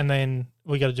that. And then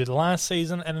we got to do the last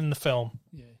season and then the film.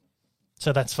 Yeah.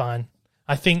 So that's fine.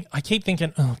 I keep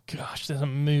thinking, oh gosh, there's a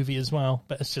movie as well,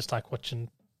 but it's just like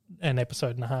watching an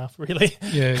episode and a half, really.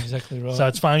 Yeah, exactly right. So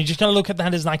it's fine. You just got to look at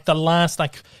that as like the last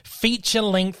like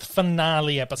feature-length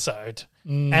finale episode,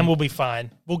 and we'll be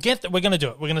fine. We're going to do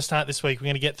it. We're going to start this week. We're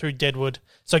going to get through Deadwood.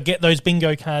 So get those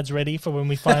bingo cards ready for when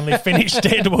we finally finish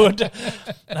Deadwood.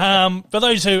 For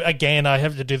those who, again, I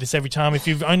have to do this every time. If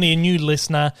you're only a new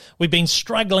listener, we've been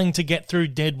struggling to get through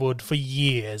Deadwood for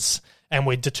years, and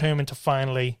we're determined to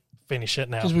finally finish it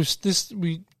now.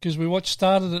 Because we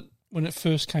started it when it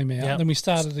first came out, then we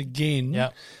started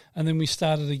again, and then we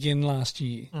started again last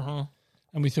year. Mm-hmm.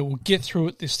 And we thought, we'll get through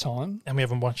it this time. And we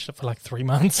haven't watched it for like 3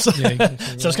 months. Yeah,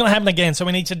 exactly. So it's going to happen again. So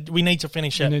we need to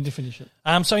finish it. We need to finish it.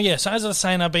 So as I was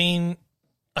saying, I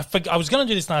was going to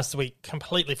do this last week,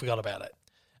 completely forgot about it.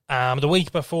 The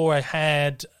week before I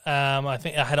had, I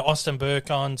think I had Austin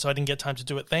Burke on, so I didn't get time to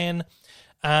do it then.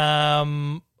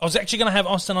 I was actually going to have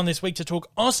Austin on this week to talk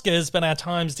Oscars, but our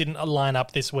times didn't line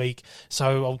up this week.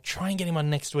 So I'll try and get him on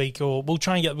next week, or we'll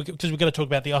try and get, because we've got to talk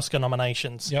about the Oscar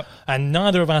nominations. Yep. And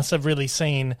neither of us have really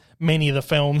seen many of the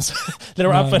films that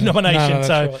are up for nomination,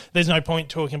 so there's no point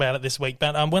talking about it this week.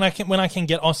 But when I can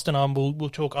get Austin on, we'll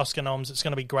talk Oscar noms. It's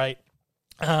going to be great.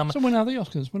 So when are the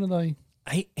Oscars? When are they?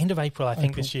 End of April, I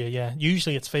think, this year, yeah.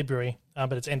 Usually it's February,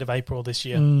 but it's end of April this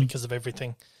year because of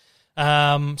everything.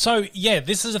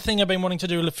 This is a thing I've been wanting to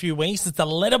do in a few weeks. It's the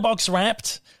Letterboxd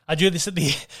Wrapped. I do this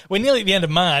we're nearly at the end of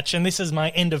March, and this is my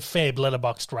end of Feb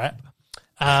Letterboxd Wrap.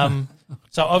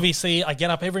 So obviously I get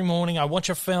up every morning, I watch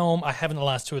a film. I haven't the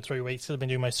last 2 or 3 weeks because I've been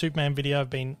doing my Superman video. I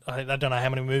don't know how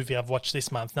many movies I've watched this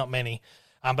month, not many.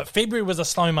 But February was a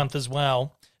slow month as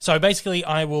well. So basically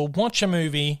I will watch a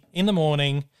movie in the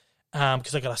morning,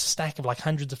 because I've got a stack of like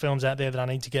hundreds of films out there that I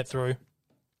need to get through.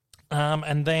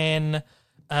 And then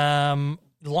I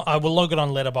will log it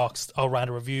on Letterboxd. I'll write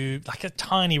a review, like a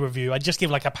tiny review. I just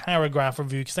give like a paragraph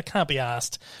review because I can't be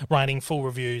asked writing full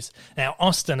reviews. Now,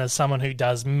 Austin is someone who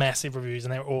does massive reviews,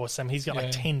 and they're awesome. He's got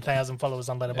like 10,000 followers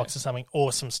on Letterboxd or something.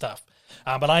 Awesome stuff.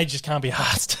 But I just can't be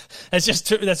asked.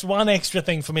 That's one extra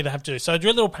thing for me to have to do. So I do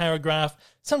a little paragraph.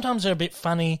 Sometimes they're a bit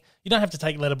funny. You don't have to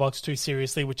take Letterboxd too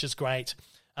seriously, which is great.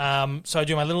 So I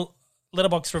do my little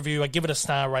Letterboxd review. I give it a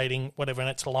star rating, whatever, and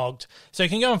it's logged. So you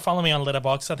can go and follow me on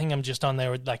Letterboxd. I think I'm just on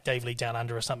there with like Dave Lee Down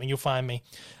Under or something. You'll find me.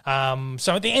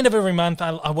 So at the end of every month,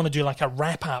 I want to do like a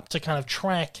wrap up to kind of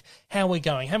track how we're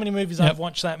going, how many movies I've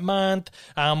watched that month,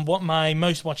 what my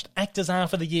most watched actors are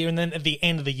for the year, and then at the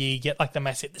end of the year, you get like the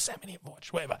massive, this is how many I've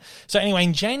watched, whatever. So anyway,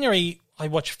 in January, I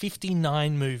watched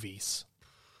 59 movies,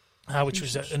 which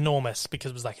was enormous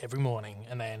because it was like every morning,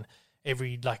 and then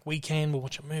every like weekend we'll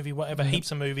watch a movie, whatever,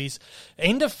 heaps of movies.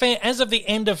 As of the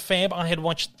end of Feb, I had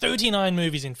watched 39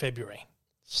 movies in February.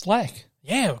 Slack.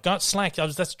 Yeah, got slack.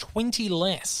 That's 20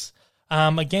 less.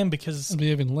 Again, because it'll be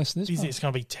even less this month. It's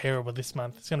going to be terrible this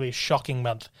month. It's going to be a shocking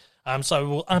month. So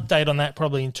we'll update on that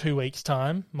probably in 2 weeks'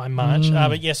 time, my March.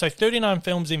 But yeah, so 39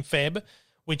 films in Feb,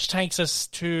 which takes us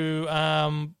to,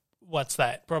 what's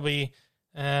that? Probably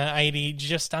 80,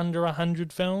 just under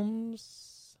 100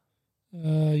 films.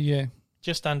 Yeah.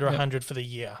 Just under 100 for the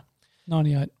year.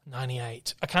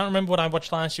 98. I can't remember what I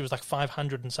watched last year. It was like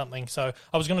 500 and something. So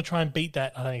I was going to try and beat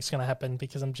that. I don't think it's going to happen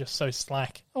because I'm just so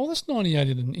slack. Oh, that's 98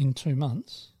 in 2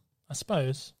 months. I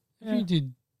suppose. If you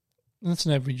did, that's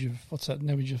an average of, what's that, an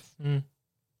average of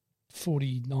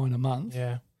 49 a month.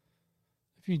 Yeah.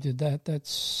 If you did that,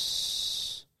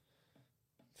 that's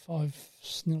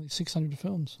nearly 600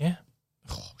 films. Yeah.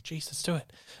 Oh, jeez, let's do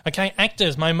it. Okay,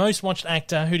 actors. My most watched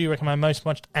actor. Who do you reckon my most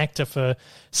watched actor for?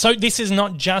 So this is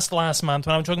not just last month.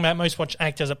 When I'm talking about most watched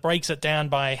actors, it breaks it down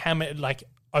by how many, like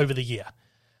over the year.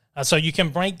 So you can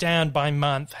break down by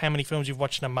month how many films you've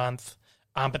watched in a month,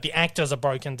 but the actors are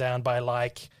broken down by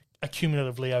like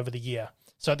accumulatively over the year.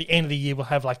 So at the end of the year, we'll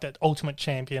have like that ultimate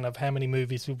champion of how many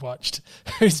movies we've watched.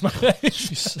 Who's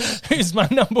my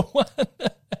number one?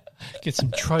 Get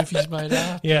some trophies made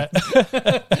up. Yeah.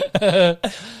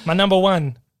 My number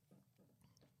one.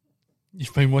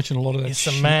 You've been watching a lot of that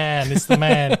shit. It's the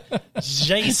man.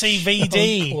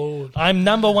 JCVD. I'm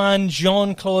number one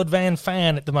Jean-Claude Van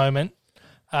fan at the moment.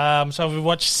 So we've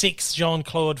watched 6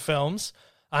 Jean-Claude films.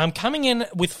 I'm coming in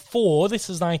with 4. This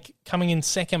is like coming in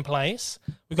second place.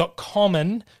 We've got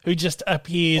Common, who just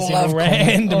appears in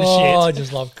random shit. I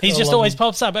just love Common. He just always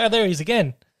pops up. Oh, there he is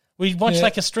again. We watched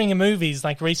like a string of movies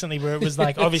like recently where it was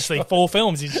like obviously 4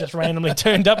 films. He's just randomly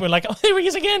turned up. We're like, oh, there he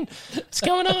is again. What's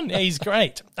going on? Yeah, he's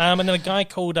great. And then a guy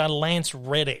called Lance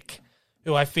Reddick,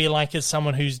 who I feel like is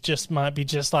someone who's just might be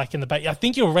just like in the back. I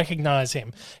think you'll recognize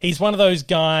him. He's one of those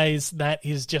guys that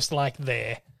is just like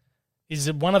there.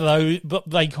 He's one of those, what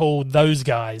they call those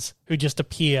guys who just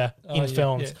appear in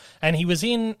films. Yeah. And he was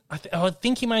in, I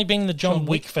think he may have been in the John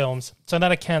Wick films. So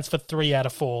that accounts for 3 out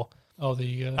of 4. Oh, there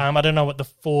you go. I don't know what the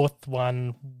 4th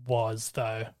one was,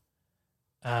 though.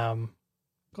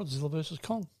 Godzilla vs.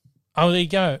 Kong. Oh, there you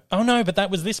go. Oh, no, but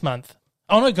that was this month.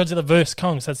 Oh, no, Godzilla vs.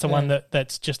 Kong. So that's the one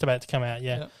that's just about to come out,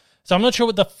 yeah. So I'm not sure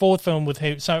what the 4th film with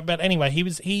him. So, but anyway,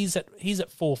 he's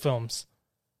at 4 films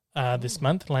this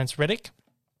month, Lance Reddick.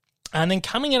 And then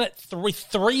coming in at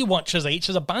three watches each,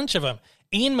 there's a bunch of them.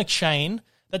 Ian McShane.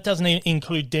 That doesn't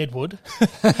include Deadwood.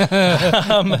 But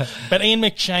Ian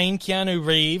McShane, Keanu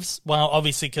Reeves, well,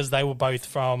 obviously because they were both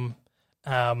from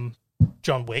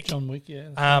John Wick. John Wick,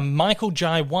 yeah. Michael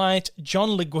Jai White,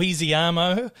 John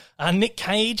Leguizamo, Nick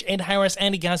Cage, Ed Harris,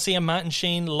 Andy Garcia, Martin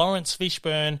Sheen, Lawrence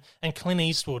Fishburne, and Clint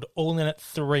Eastwood, all in at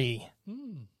 3.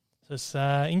 So it's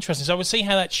interesting. So we'll see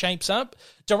how that shapes up.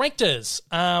 Directors,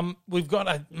 we've got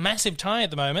a massive tie at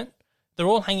the moment. They're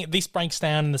all hanging. This breaks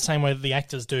down in the same way that the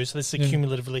actors do, so this is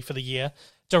cumulatively for the year.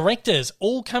 Directors,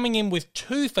 all coming in with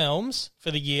 2 films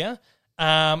for the year,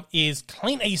 is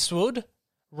Clint Eastwood,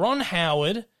 Ron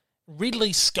Howard,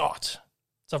 Ridley Scott.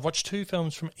 So I've watched 2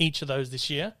 films from each of those this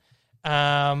year.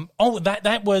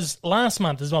 That was last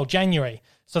month as well, January.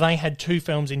 So they had 2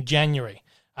 films in January.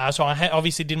 So I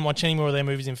obviously didn't watch any more of their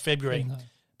movies in February. No.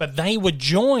 But they were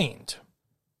joined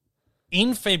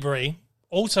in February,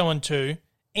 also on 2,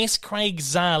 S. Craig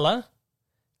Zahler,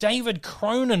 David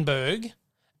Cronenberg,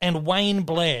 and Wayne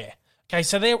Blair. Okay,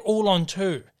 so they're all on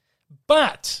 2.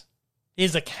 But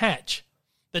here's a catch.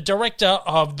 The director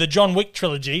of the John Wick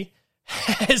trilogy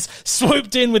has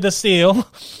swooped in with a seal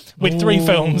with 3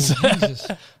 films.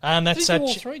 And that's did he do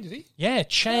all 3, did he? Yeah,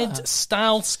 Chad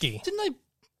Stahelski. Didn't they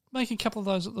make a couple of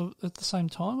those at the same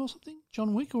time or something?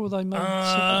 John Wick, or were they made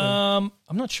separately?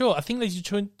 I'm not sure. I think they do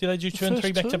 2. Did they do 2 and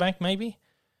 3 back to back? Maybe.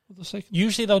 The second?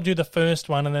 Usually they'll do the first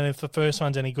one, and then if the first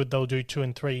one's any good, they'll do 2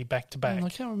 and 3 back to back. I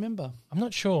can't remember. I'm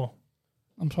not sure.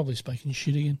 I'm probably speaking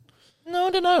shit again. No,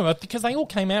 I don't know, because they all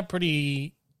came out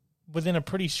within a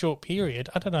pretty short period.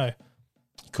 I don't know.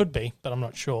 Could be, but I'm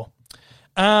not sure.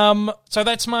 So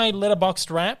that's my Letterboxd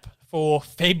wrap for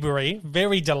February.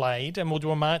 Very delayed, and we'll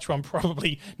do a March one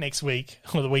probably next week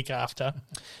or the week after.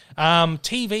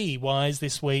 TV-wise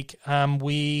this week,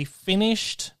 we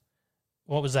finished...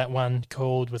 What was that one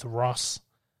called with Ross?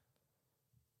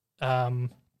 Oh,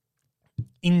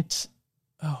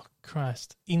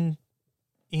 Christ.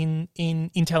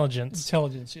 Intelligence.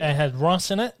 Intelligence, yeah. It had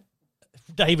Ross in it,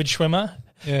 David Schwimmer,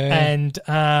 Yeah. and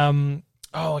I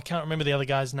can't remember the other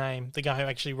guy's name. The guy who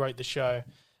actually wrote the show.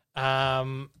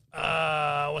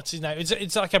 What's his name?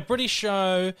 It's like a British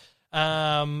show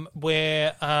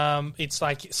where it's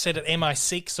like set at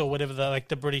MI6 or whatever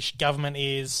the British government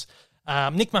is.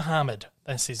 Nick Mohammed,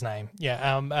 that's his name.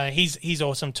 Yeah, he's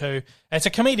awesome too. It's a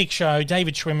comedic show.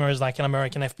 David Schwimmer is like an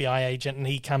American FBI agent, and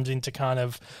he comes in to kind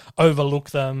of overlook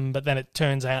them, but then it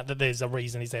turns out that there's a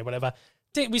reason he's there, whatever.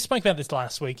 We spoke about this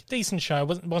last week. Decent show.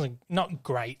 Wasn't not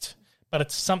great, but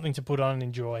it's something to put on and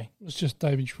enjoy. It's just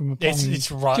David Schwimmer playing.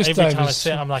 It's right. Just Every David time I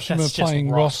see it, I'm like, Schwimmer that's just playing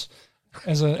Ross.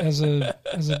 as a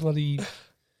bloody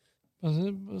was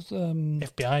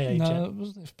FBI agent. No, it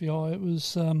wasn't FBI. It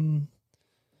was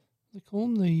they call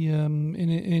them the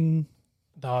in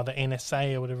the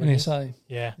NSA or whatever. It is. NSA.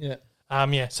 Yeah. Yeah.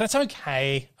 Yeah. So it's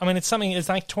okay. I mean, it's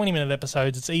like 20-minute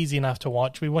episodes. It's easy enough to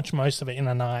watch. We watched most of it in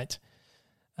a night.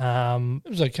 It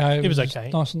was okay. It was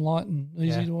okay. Nice and light and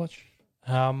easy to watch.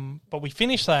 But we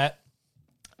finished that,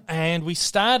 and we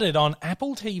started on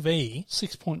Apple TV.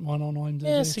 6.1 on IMDb.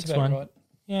 Yeah, That's 6.1. right.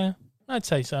 Yeah, I'd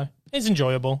say so. It's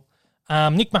enjoyable.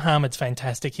 Nick Mohammed's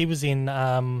fantastic. He was in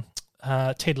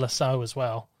Ted Lasso as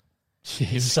well. Yeah,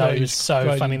 He was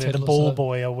so funny. The ball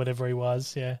boy or whatever he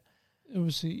was. Yeah, it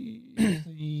was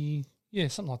the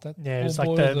something like that. yeah. It was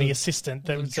Ball like boy or the assistant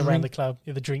that was around the club.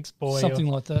 Yeah, the drinks boy. something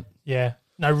like that. Yeah.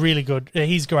 No, really good. Yeah,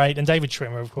 he's great. And David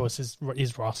Schwimmer, of course, is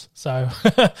Ross. So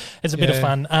it's a bit of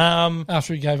fun.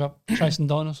 After he gave up chasing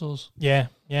dinosaurs. Yeah,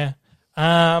 yeah.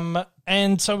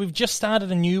 And so we've just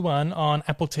started a new one on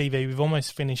Apple TV. We've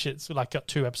almost finished it. So got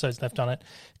 2 episodes left on it,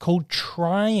 called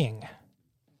Trying.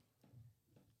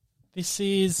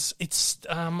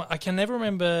 I can never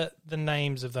remember the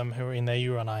names of them who are in there.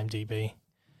 You were on IMDb.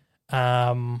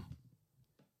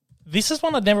 This is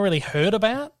one I'd never really heard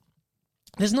about.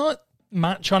 There's not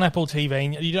much on Apple TV,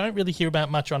 and you don't really hear about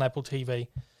much on Apple TV.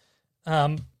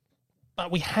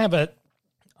 But we have it.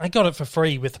 I got it for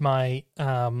free with I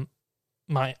bought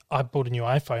a new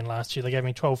iPhone last year. They gave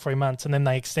me 12 free months, and then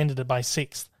they extended it by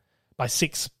 6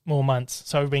 more months.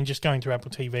 So we've been just going through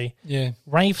Apple TV. Yeah.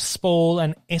 Rafe Spall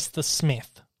and Esther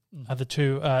Smith are the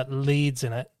 2 leads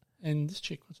in it. And this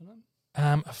chick, what's her name?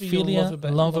 Ophelia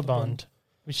Lovabond.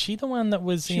 Was she the one that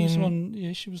was She was one.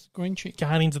 Yeah, she was the green chick.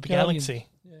 Guardians of the Galaxy?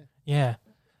 Yeah.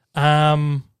 Yeah.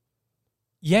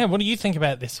 Yeah, what do you think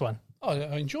about this one?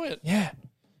 I enjoy it. Yeah.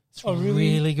 It's I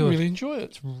really good. Really enjoy it.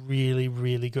 It's really,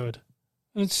 really good.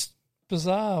 And it's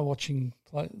bizarre watching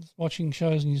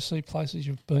shows and you see places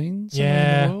you've been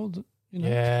Yeah. in the world. You know?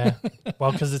 Yeah.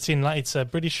 Well, because it's a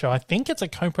British show. I think it's a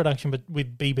co-production but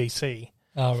with BBC.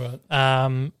 Oh,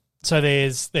 right. So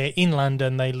they're in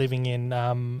London. They're living in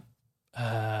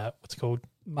what's it called?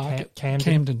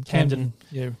 Camden.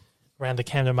 Yeah. Around the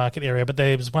Camden Market area. But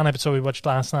there was one episode we watched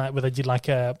last night where they did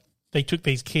they took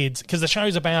these kids, because the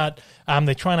show's about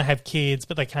they're trying to have kids,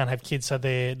 but they can't have kids, so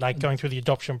they're going through the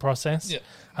adoption process. Yeah.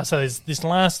 So there's this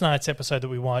last night's episode that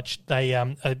we watched. They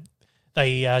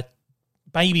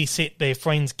babysit their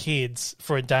friends' kids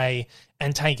for a day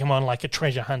and take them on a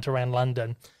treasure hunt around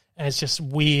London. And it's just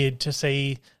weird to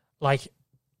see,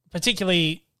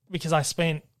 particularly because I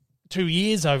spent 2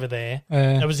 years over there.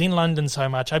 I was in London so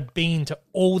much. I've been to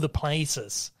all the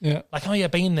places. Yeah.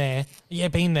 Been there. Yeah,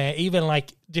 been there. Even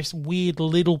just weird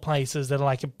little places that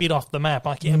are a bit off the map.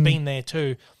 Been there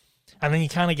too. And then you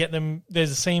kind of get them.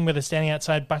 There's a scene where they're standing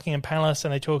outside Buckingham Palace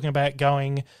and they're talking about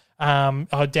going down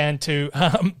to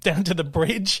the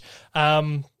bridge,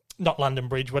 not London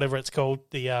Bridge, whatever it's called,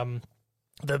 the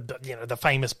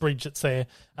famous bridge that's there.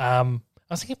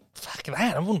 I was thinking, fuck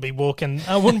that! I wouldn't be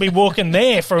walking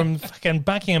there from fucking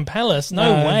Buckingham Palace.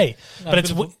 No way. No, but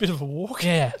it's a bit of a walk.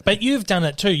 Yeah, but you've done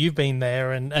it too. You've been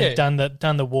there and done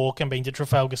the walk and been to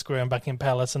Trafalgar Square and Buckingham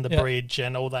Palace and the bridge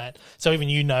and all that. So even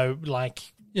where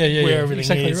everything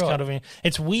exactly is. Right. Kind of.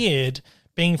 It's weird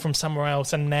being from somewhere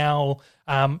else and now.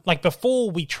 Before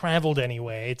we travelled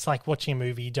anywhere, it's like watching a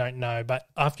movie you don't know, but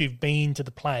after you've been to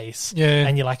the place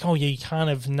and you're like, oh, yeah, you kind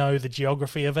of know the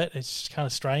geography of it. It's kind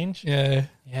of strange. Yeah.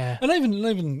 Yeah. And even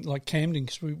Camden,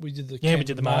 because we did the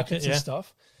Camden markets and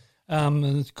stuff.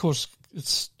 And of course,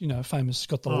 it's, famous, it's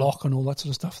got the lock and all that sort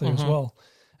of stuff there as well.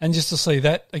 And just to see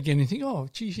that again, you think, oh,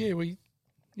 geez, yeah, we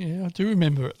Yeah, I do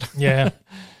remember it. Yeah.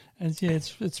 And yeah,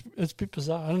 it's a bit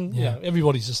bizarre. And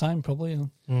everybody's the same probably.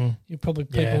 And you probably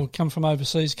people come from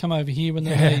overseas, come over here when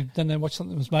they watch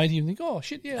something that was made here and think, oh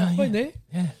shit, I've been there.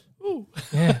 Yeah. Ooh.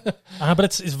 Yeah. But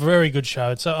it's a very good show.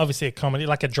 It's obviously a comedy,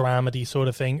 like a dramedy sort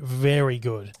of thing. Very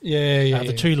good. Yeah.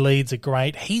 The two leads are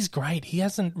great. He's great. He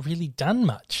hasn't really done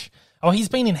much. Oh, he's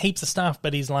been in heaps of stuff,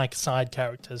 but he's like side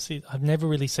characters. I've never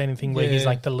really seen anything where he's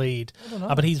like the lead. I don't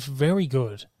know. But he's very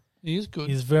good. He is good.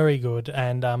 He's very good,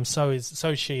 and so is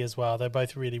she as well. They're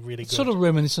both really, really good. Sort of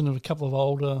reminiscent of a couple of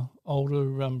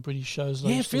older British shows.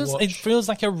 It feels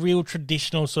like a real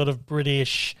traditional sort of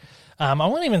British. I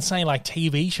won't even say like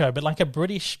TV show, but like a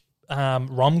British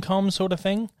rom-com sort of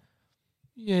thing.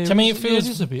 Yeah, to me it feels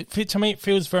it is a bit. To me, it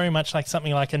feels very much like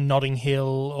something like a Notting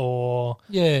Hill or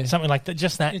something like that.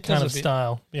 Just that kind of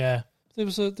style. Yeah, there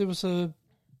was a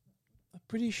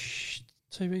British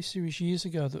TV series years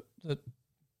ago that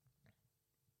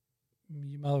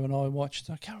your mother and I watched.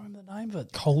 I can't remember the name of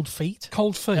it. Cold Feet.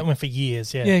 Cold Feet. That went for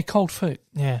years. Yeah. Yeah, Cold Feet.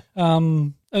 Yeah.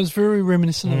 It was very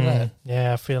reminiscent of that.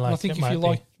 Yeah, I feel like. And I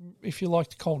think if you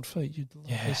liked Cold Feet, you'd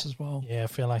like this as well. Yeah, I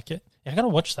feel like it. Yeah, I got to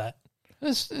watch that.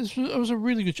 It was a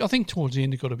really good show. I think towards the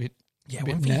end it got a bit. Yeah, it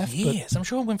went for years. I'm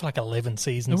sure it went for like 11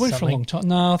 seasons. It went for a long time.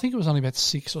 No, I think it was only about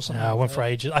 6 or something. No, it went for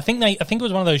ages. I think it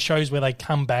was one of those shows where they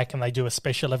come back and they do a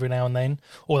special every now and then,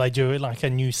 or they do like a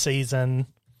new season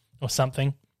or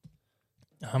something.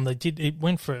 It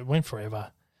went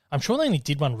forever. I'm sure they only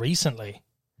did one recently,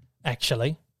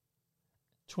 actually.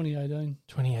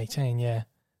 2018, yeah.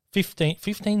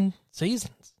 15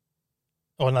 seasons.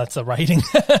 Oh, no, that's the rating.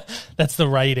 That's the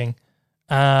rating.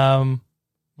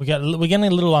 We're getting a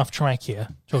little off track here,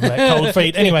 talking about Cold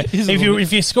Feet. Anyway,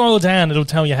 if you scroll down, it'll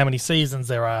tell you how many seasons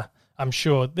there are. I'm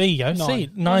sure. There you go.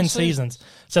 9 seasons.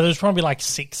 So there's probably like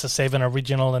 6 or 7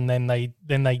 original, and then they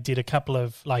did a couple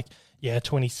of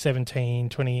 2017,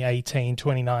 2018,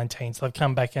 2019. So they've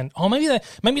come back and maybe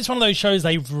it's one of those shows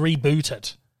they've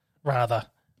rebooted, rather,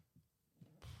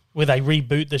 where they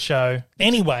reboot the show.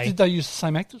 Anyway, did they use the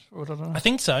same actors? Or I don't know. I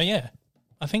think so. Yeah,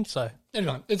 I think so.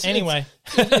 It's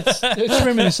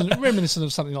reminiscent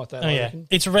of something like that. Oh yeah,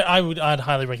 I'd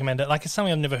highly recommend it. Like, it's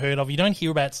something I've never heard of. You don't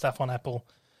hear about stuff on Apple,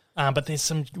 but there's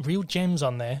some real gems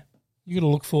on there. You got to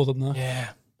look for them though. Yeah,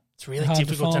 it's really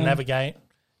difficult to navigate.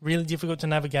 Really difficult to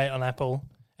navigate on Apple.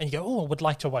 And you go, I would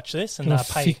like to watch this, and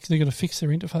pay. They're going to fix their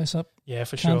interface up. Yeah,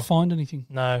 for sure. Can't find anything.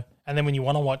 No, and then when you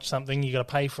want to watch something, you got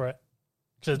to pay for it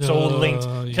because it's all linked.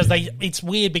 Because it's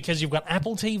weird because you've got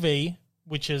Apple TV,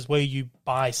 which is where you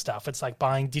buy stuff. It's like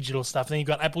buying digital stuff. And then you've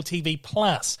got Apple TV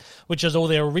Plus, which is all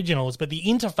their originals, but the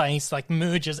interface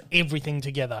merges everything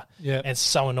together. Yeah, and it's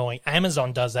so annoying.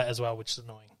 Amazon does that as well, which is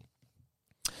annoying.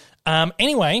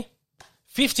 Anyway,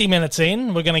 50 minutes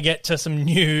in, we're going to get to some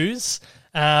news.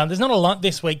 There's not a lot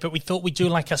this week, but we thought we'd do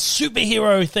like a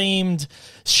superhero-themed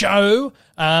show,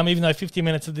 even though 50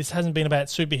 minutes of this hasn't been about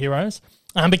superheroes,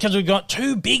 because we've got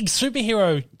 2 big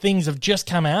superhero things have just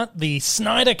come out, the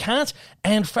Snyder Cut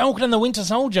and Falcon and the Winter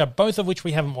Soldier, both of which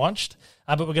we haven't watched,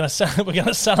 but we're going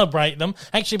to celebrate them.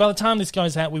 Actually, by the time this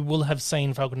goes out, we will have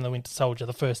seen Falcon and the Winter Soldier,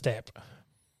 the first ep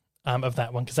of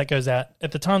that one, because that goes out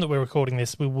at the time that we're recording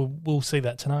this. We'll see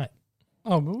that tonight.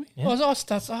 Oh, will we? Yeah. It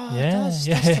starts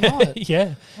tonight.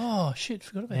 Yeah. Oh, shit,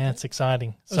 forgot about that. Yeah, it's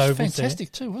exciting. It was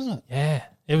fantastic too, wasn't it? Yeah,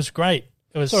 it was great.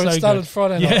 It was it started good.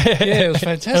 Friday night. Yeah, it was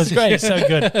fantastic. It was great, so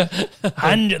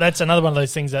good. That's another one of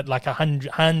those things that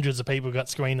hundreds of people got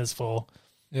screeners for.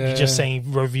 Yeah. You're just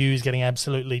seeing reviews getting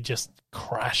absolutely just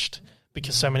crushed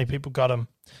because so many people got them.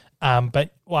 But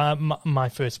my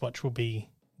first watch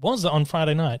was on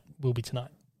Friday night, will be tonight.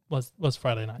 Was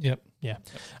Friday night. Yep. Yeah.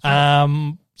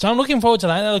 So I'm looking forward to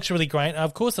that. That looks really great.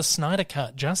 Of course, the Snyder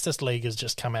Cut Justice League has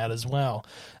just come out as well.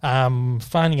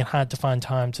 Finding it hard to find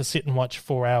time to sit and watch a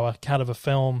 4-hour cut of a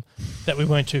film that we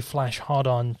weren't too flash hot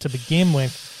on to begin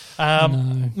with.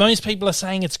 Most people are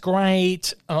saying it's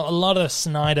great. A lot of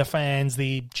Snyder fans,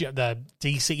 the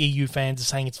DCEU fans, are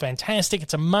saying it's fantastic.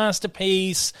 It's a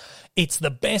masterpiece. It's the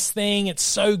best thing. It's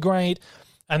so great.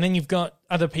 And then you've got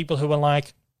other people who are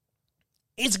like,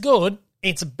 it's good.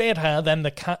 It's better than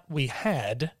the cut we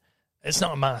had. It's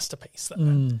not a masterpiece,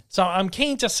 though. So I'm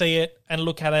keen to see it and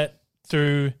look at it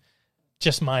through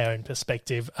just my own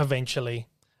perspective eventually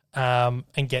and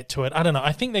get to it. I don't know.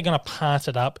 I think they're going to part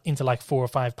it up into 4 or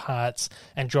 5 parts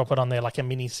and drop it on there like a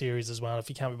mini-series as well if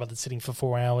you can't be bothered sitting for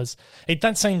 4 hours.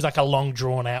 That seems like a long,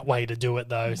 drawn-out way to do it,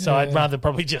 though. So I'd rather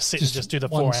probably just sit and just do the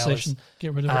 4 hours. Session.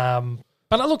 Get rid of it.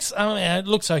 But it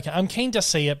looks okay. I'm keen to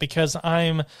see it because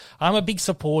I'm a big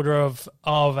supporter of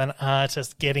an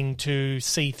artist getting to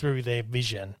see through their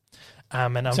vision.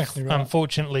 And Exactly right.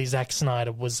 unfortunately, Zack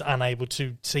Snyder was unable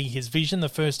to see his vision the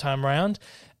first time round,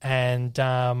 and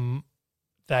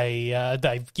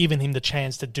they've given him the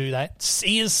chance to do that.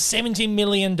 Here's $70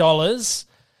 million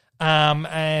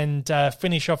and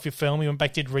finish off your film. He went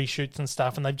back, did reshoots and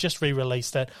stuff, and they've just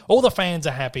re-released it. All the fans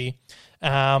are happy.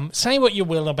 Say what you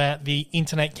will about the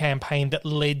internet campaign that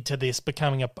led to this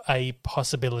becoming a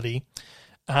possibility.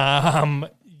 I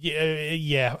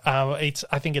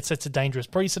think it sets a dangerous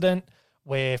precedent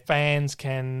where fans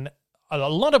can, a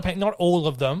lot of, not all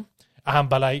of them,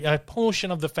 but a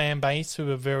portion of the fan base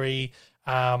who are very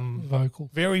vocal,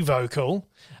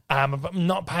 but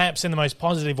not perhaps in the most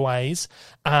positive ways,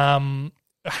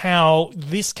 how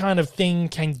this kind of thing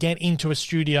can get into a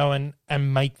studio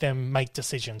and make them make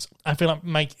decisions. I feel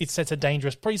like it sets a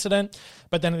dangerous precedent,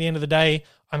 but then at the end of the day,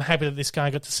 I'm happy that this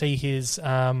guy got to see his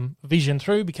vision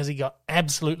through because he got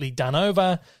absolutely done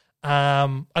over.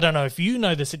 I don't know if you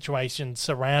know the situation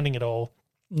surrounding it all.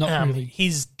 Not really.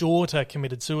 His daughter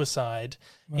committed suicide.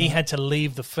 Right. He had to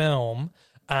leave the film.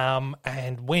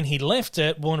 And when he left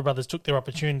it, Warner Brothers took their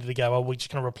opportunity to go, we're just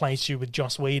going to replace you with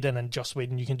Joss Whedon, and Joss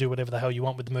Whedon, you can do whatever the hell you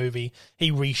want with the movie.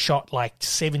 He reshot like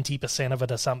 70% of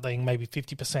it or something, maybe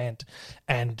 50%,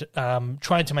 and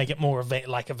tried to make it more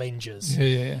like Avengers.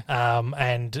 Yeah.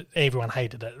 And everyone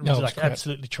hated it. It was like crap.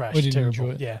 Absolutely trash. We didn't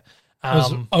terrible. enjoy it. Yeah. It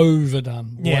was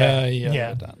overdone. Way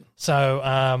overdone.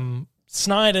 So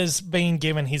Snyder's been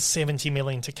given his $70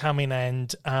 million to come in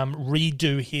and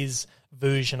redo his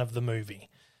version of the movie.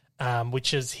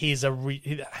 Which is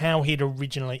how he'd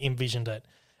originally envisioned it.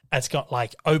 It's got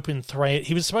like open thread.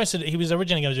 He was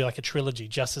originally going to do like a trilogy,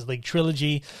 Justice League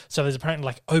trilogy. So there's apparently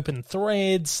like open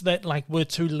threads that like were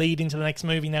to lead into the next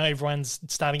movie. Now everyone's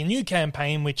starting a new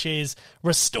campaign, which is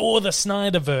restore the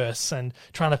Snyderverse and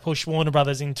trying to push Warner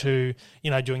Brothers into,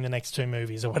 doing the next two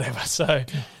movies or whatever. So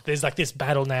there's like this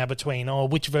battle now between,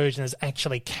 which version is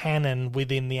actually canon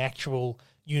within the actual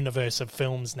universe of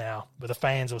films now, where the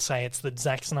fans will say it's the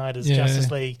Zack Snyder's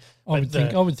Justice League. I would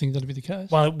think that'd be the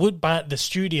case. Well, it would, but the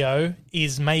studio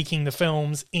is making the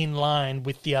films in line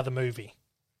with the other movie.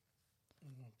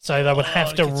 So they would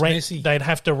have to they'd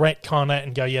have to retcon it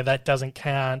and go, that doesn't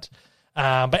count.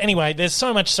 But anyway, there's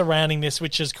so much surrounding this,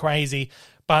 which is crazy.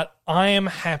 But I am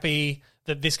happy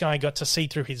that this guy got to see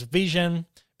through his vision,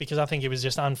 because I think it was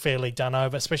just unfairly done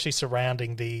over, especially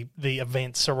surrounding the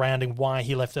events surrounding why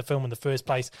he left the film in the first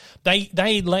place.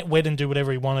 They let Whedon do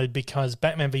whatever he wanted because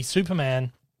Batman v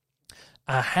Superman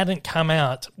hadn't come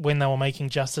out when they were making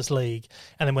Justice League.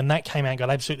 And then when that came out,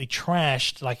 got absolutely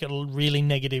trashed, like really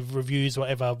negative reviews,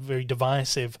 whatever, very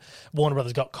divisive. Warner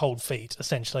Brothers got cold feet,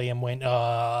 essentially, and went,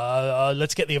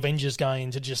 let's get the Avengers going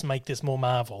to just make this more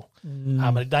Marvel.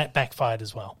 But that backfired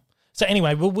as well. So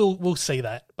anyway, we'll see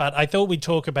that. But I thought we'd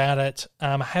talk about it.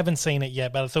 I haven't seen it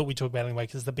yet, but I thought we'd talk about it anyway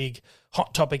because it's the big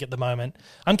hot topic at the moment.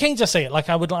 I'm keen to see it.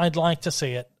 I'd like to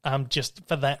see it just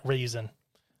for that reason.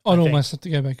 I'd almost have to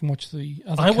go back and watch the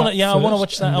other I want to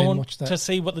watch that. I want watch that to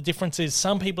see what the difference is.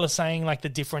 Some people are saying like the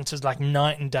difference is like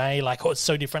night and day, like, it's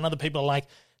so different. Other people are like,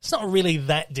 it's not really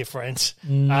that different.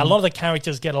 A lot of the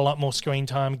characters get a lot more screen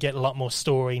time, get a lot more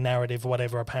story, narrative,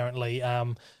 whatever, apparently.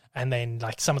 And then,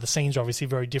 like, some of the scenes are obviously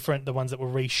very different, the ones that were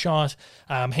reshot.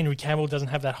 Henry Cavill doesn't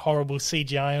have that horrible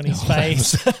CGI on his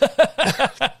face.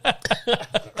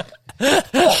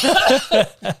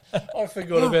 I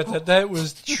forgot about that. That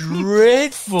was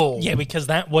dreadful. Yeah, because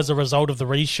that was a result of the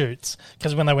reshoots.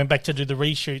 Because when they went back to do the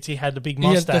reshoots, he had the big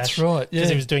mustache. Yeah, that's right. Because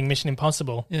he was doing Mission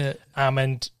Impossible. Yeah.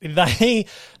 And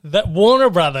that Warner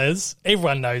Brothers,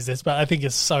 everyone knows this, but I think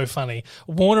it's so funny.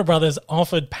 Warner Brothers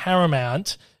offered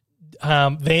Paramount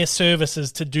their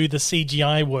services to do the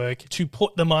CGI work to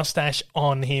put the mustache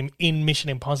on him in Mission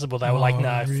Impossible. They were like,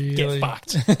 no, really? Get fucked.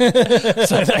 So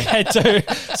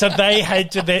they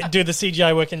had to do the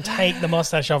CGI work and take the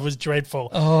mustache off. It was dreadful.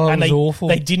 Oh, and it was awful.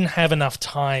 They didn't have enough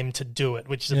time to do it,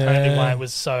 which is apparently why it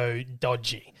was so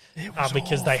dodgy. It was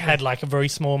because they had like a very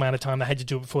small amount of time. They had to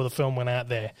do it before the film went out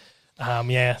there.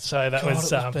 So that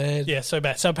was bad. Yeah, so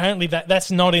bad. So apparently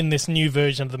that's not in this new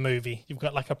version of the movie. You've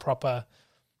got like a proper...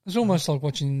 It's almost like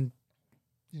watching,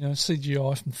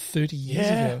 CGI from 30 years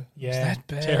ago. Yeah, it was that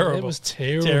bad. Terrible. It was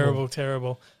terrible.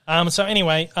 Terrible. So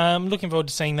anyway, looking forward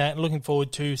to seeing that. Looking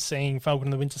forward to seeing Falcon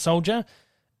and the Winter Soldier,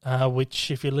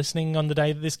 which, if you're listening on the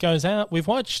day that this goes out, we've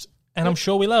watched, and I'm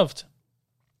sure we loved.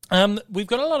 We've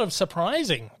got a lot of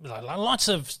surprising, lots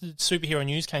of superhero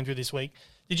news came through this week.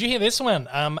 Did you hear this one?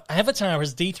 Avatar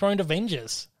has dethroned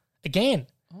Avengers again.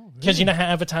 Because you know how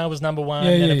Avatar was number one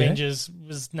and Avengers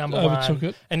was number Overtook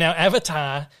one. it. And now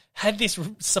Avatar had this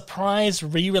surprise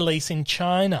re-release in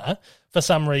China for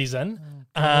some reason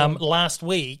last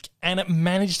week, and it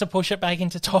managed to push it back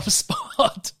into top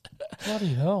spot.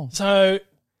 Bloody hell. So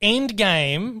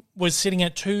Endgame was sitting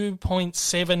at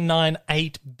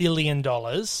 $2.798 billion,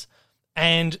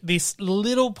 and this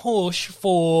little push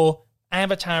for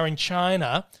Avatar in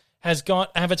China has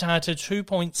got Avatar to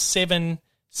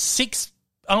 2.76.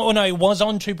 Oh, no, it was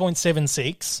on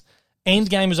 2.76.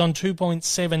 Endgame was on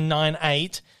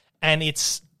 2.798, and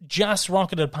it's just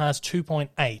rocketed past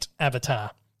 2.8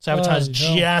 Avatar. So Avatar's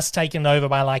just taken over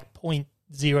by like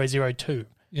 0.002.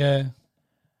 Yeah.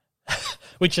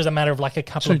 Which is a matter of like a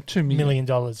couple of $2 million.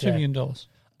 $2 million.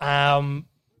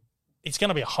 It's going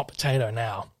to be a hot potato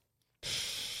now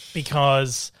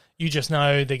because you just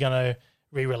know they're going to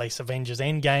re-release Avengers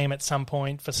Endgame at some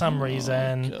point for some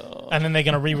reason. God. And then they're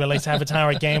going to re-release Avatar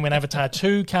again when Avatar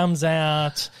 2 comes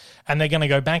out. And they're going to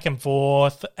go back and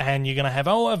forth. And you're going to have,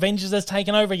 Avengers has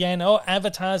taken over again.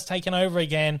 Avatar's taken over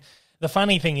again. The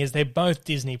funny thing is they're both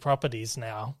Disney properties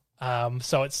now.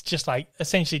 So it's just like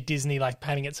essentially Disney like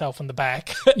patting itself on the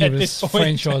back at this point.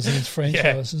 Franchise and it's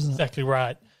franchise, isn't it? Exactly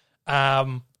right.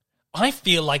 I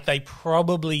feel like they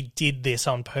probably did this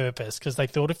on purpose because they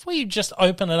thought if we just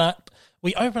open it up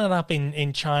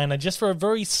in China just for a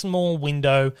very small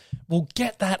window, we'll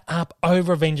get that up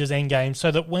over Avengers Endgame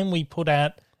so that when we put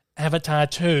out Avatar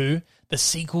 2, the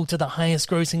sequel to the highest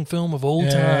grossing film of all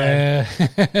time.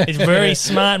 It's very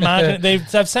smart marketing.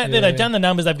 They've sat there, they've done the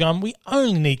numbers, they've gone, we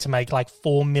only need to make like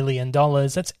 $4 million.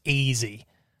 That's easy.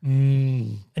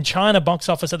 And China box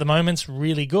office at the moment's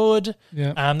really good.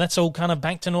 Yeah. That's all kind of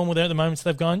back to normal there at the moment. So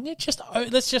they've gone,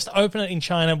 let's just open it in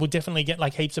China. We'll definitely get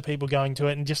like heaps of people going to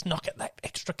it and just knock it that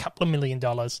extra couple of $1 million.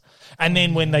 And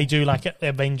then when they do like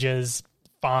Avengers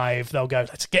 5, they'll go,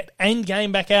 let's get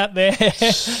Endgame back out there.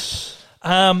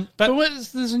 But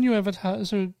there's a new Avatar.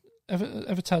 Is there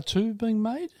Avatar 2 being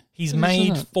made? He's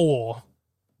made 4.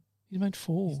 He's made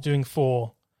 4. He's doing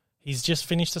 4. He's just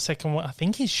finished the second one. I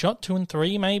think he's shot 2 and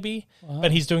 3 maybe,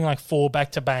 but he's doing like 4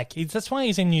 back to back. That's why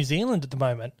he's in New Zealand at the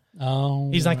moment.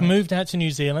 Oh, he's like moved out to New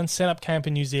Zealand, set up camp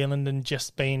in New Zealand, and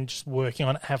just working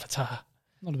on Avatar.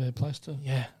 Not a bad place to.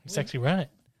 Yeah, exactly right.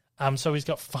 So he's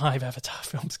got 5 Avatar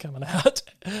films coming out.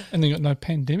 And they got no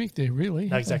pandemic there, really.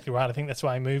 No, exactly right. I think that's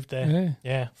why he moved there.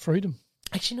 Yeah. Freedom.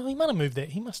 Actually, no, he might have moved there.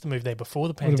 He must have moved there before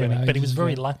the pandemic, but he was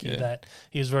very lucky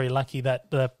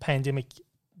that the pandemic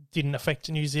didn't affect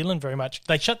New Zealand very much.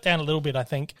 They shut down a little bit, I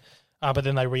think, but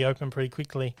then they reopened pretty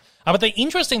quickly. But the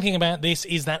interesting thing about this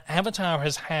is that Avatar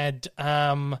has had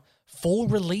 4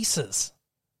 releases.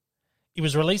 It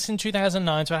was released in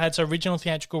 2009, so it had its original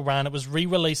theatrical run. It was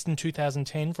re-released in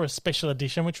 2010 for a special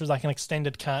edition, which was like an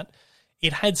extended cut.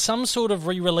 It had some sort of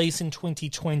re-release in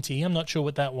 2020. I'm not sure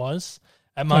what that was.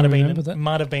 It might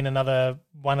have been another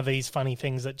one of these funny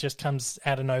things that just comes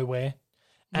out of nowhere.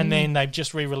 And then they've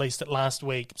just re-released it last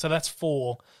week. So that's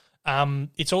 4.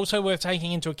 It's also worth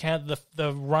taking into account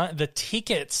the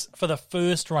tickets for the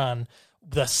first run.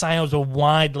 The sales were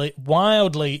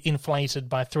wildly inflated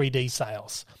by 3D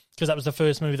sales because that was the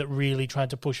first movie that really tried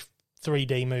to push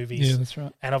 3D movies. Yeah, that's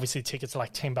right. And obviously tickets are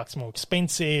like $10 more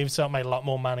expensive, so it made a lot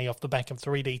more money off the back of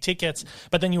 3D tickets.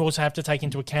 But then you also have to take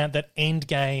into account that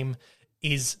Endgame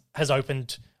has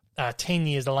opened 10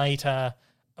 years later,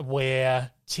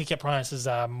 where ticket prices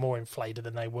are more inflated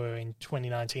than they were in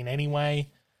 2019 anyway.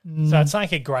 So it's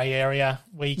like a grey area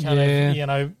where you kind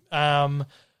of,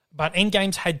 but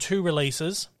Endgame's had 2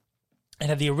 releases. It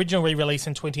had the original re-release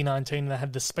in 2019 and they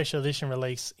had the special edition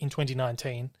release in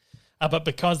 2019. But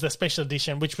because the special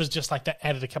edition, which was just like they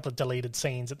added a couple of deleted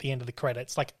scenes at the end of the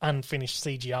credits, like unfinished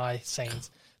CGI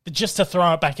scenes, just to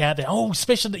throw it back out there.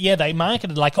 They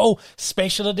marketed like,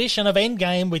 special edition of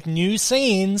Endgame with new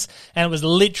scenes. And it was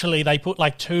literally, they put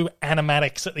like 2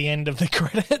 animatics at the end of the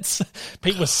credits.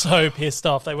 People were so pissed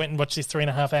off. They went and watched this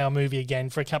 3.5-hour movie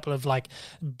again for a couple of like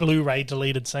Blu-ray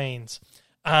deleted scenes.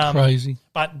 Crazy.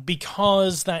 But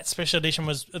because that special edition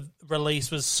was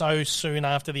so soon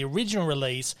after the original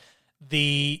release,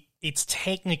 it's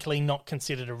technically not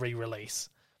considered a re-release.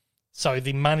 So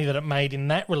the money that it made in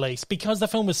that release, because the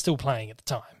film was still playing at the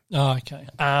time. Oh, okay.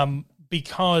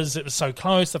 Because it was so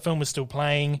close, the film was still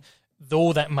playing,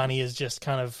 all that money is just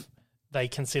kind of, they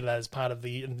consider that as part of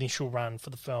the initial run for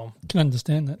the film. Can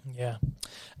understand that. Yeah.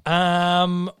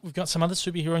 We've got some other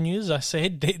superhero news. I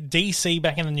said DC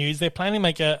back in the news. They're planning to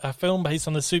make a film based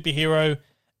on the superhero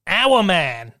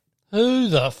Hourman. Who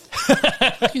the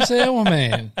fuck is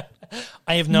Hourman?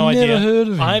 I have no idea. Never heard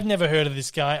of him. I've never heard of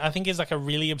this guy. I think he's like a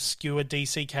really obscure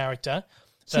DC character.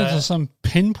 Sounds like some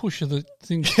pen pusher that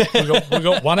thinks we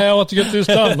got 1 hour to get this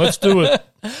done. Let's do it.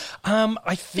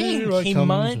 I think Here I he come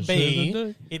might to save the be.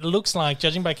 day. It looks like,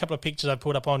 judging by a couple of pictures I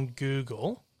put up on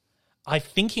Google, I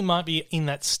think he might be in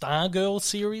that Stargirl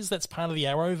series that's part of the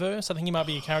Arrowverse. I think he might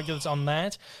be a character that's on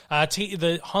that.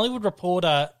 The Hollywood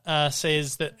Reporter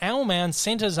says that Owlman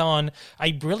centers on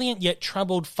a brilliant yet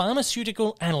troubled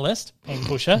pharmaceutical analyst, pen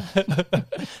pusher.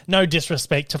 No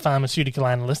disrespect to pharmaceutical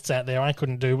analysts out there. I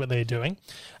couldn't do what they're doing.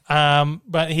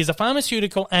 But he's a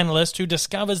pharmaceutical analyst who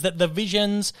discovers that the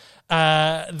visions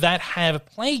that have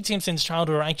plagued him since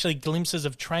childhood are actually glimpses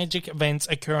of tragic events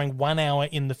occurring 1 hour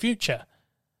in the future.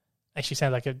 Actually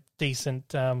sounds like a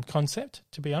decent concept,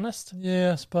 to be honest.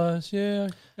 Yeah, I suppose. Yeah,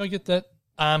 I get that.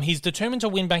 He's determined to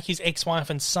win back his ex-wife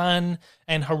and son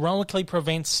and heroically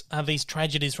prevents these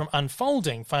tragedies from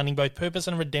unfolding, finding both purpose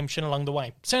and redemption along the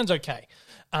way. Sounds okay.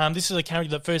 This is a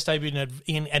character that first debuted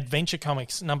in Adventure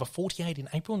Comics number 48 in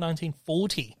April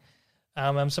 1940.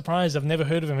 I'm surprised I've never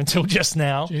heard of him until just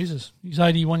now. Jesus, he's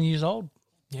 81 years old.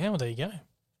 Yeah, well, there you go.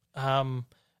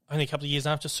 Only a couple of years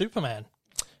after Superman.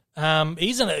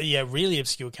 He's a really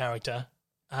obscure character.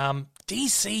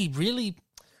 DC really...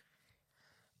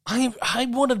 I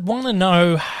would want to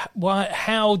know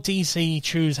how DC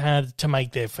choose how to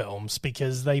make their films,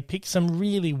 because they pick some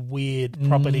really weird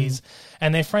properties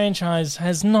and their franchise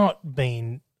has not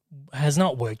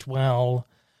worked well.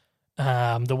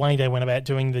 The way they went about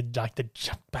doing the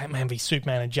Batman v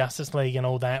Superman and Justice League and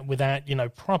all that without,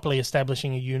 properly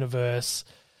establishing a universe,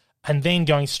 and then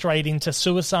going straight into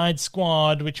Suicide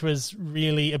Squad, which was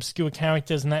really obscure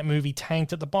characters, and that movie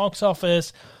tanked at the box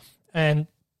office. And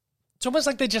it's almost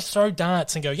like they just throw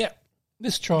darts and go, yeah,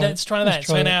 let's try that.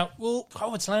 So now,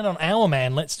 it's landed on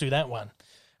Owlman, let's do that one.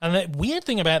 And the weird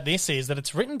thing about this is that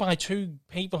it's written by two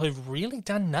people who've really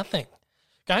done nothing.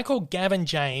 A guy called Gavin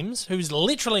James, who's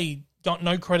literally got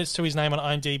no credits to his name on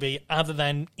IMDb other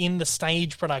than in the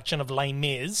stage production of Les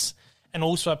Mis, and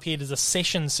also appeared as a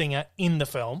session singer in the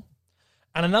film.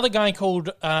 And another guy called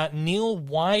Neil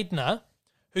Widener,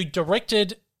 who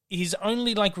directed, his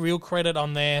only real credit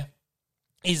on there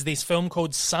is this film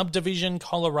called Subdivision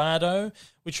Colorado,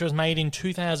 which was made in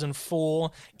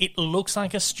 2004. It looks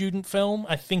like a student film.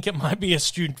 I think it might be a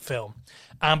student film.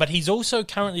 But he's also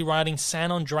currently writing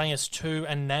San Andreas 2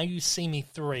 and Now You See Me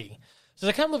 3. So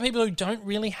there's a couple of people who don't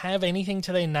really have anything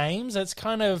to their names. It's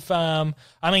kind of,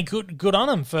 good on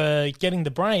them for getting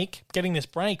this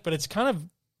break, but it's kind of,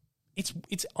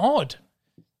 it's odd.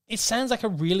 It sounds like a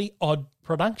really odd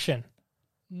production.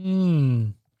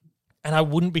 And I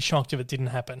wouldn't be shocked if it didn't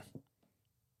happen.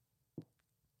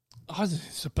 Oh,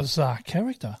 it's a bizarre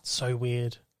character. So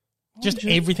weird. Just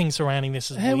everything surrounding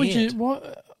this is weird. How would you...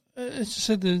 What? It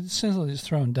sounds like it's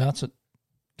throwing darts at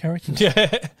characters.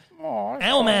 Yeah. Oh,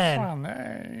 Owlman.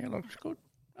 Hey, it looks good.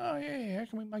 Oh, yeah, how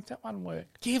can we make that one work?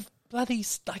 Give bloody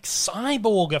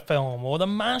Cyborg a film, or the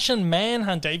Martian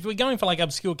Manhunter. If we're going for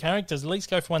obscure characters, at least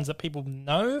go for ones that people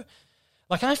know.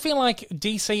 I feel like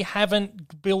DC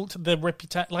haven't built the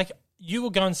reputation. You will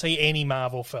go and see any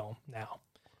Marvel film now.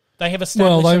 They have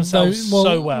established themselves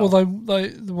so well. They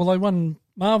won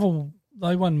Marvel.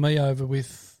 They won me over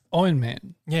with Iron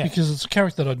Man, because it's a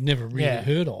character that I'd never really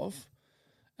heard of,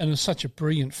 and it's such a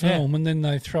brilliant film. And then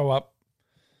they throw up,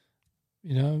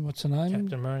 what's her name?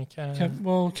 Captain America.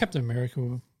 Captain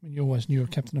America. You always knew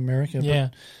of Captain America. Yeah,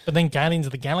 but then Guardians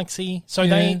of the Galaxy. So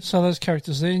so those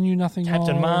characters there knew nothing.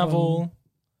 Captain Marvel.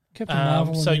 Captain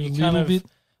Marvel. So you kind of, bit,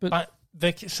 but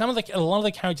a lot of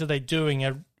the characters they're doing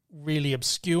are really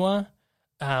obscure.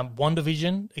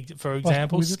 WandaVision, for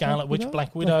example, Scarlet Witch,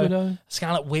 Black Widow,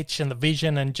 Scarlet Witch, and the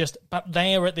Vision, but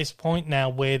they are at this point now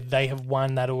where they have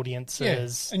won that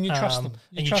audience's, and you trust them,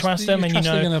 and you trust them, and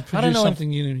they're going to produce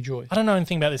something you enjoy. I don't know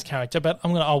anything about this character, but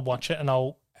I'll watch it and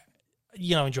I'll,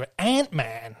 enjoy it.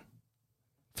 Ant-Man.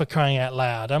 For crying out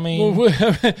loud. I mean...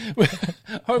 I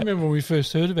remember when we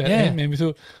first heard about Ant-Man, we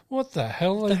thought, what the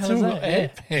hell are they doing with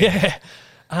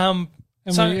Ant-Man?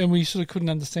 Yeah. We sort of couldn't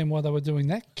understand why they were doing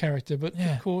that character, but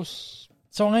of course...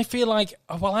 So I feel like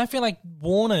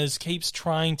Warner's keeps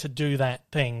trying to do that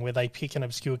thing where they pick an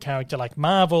obscure character like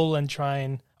Marvel and try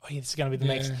and, this is going to be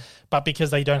the next... But because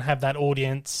they don't have that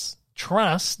audience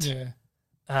trust,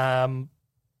 people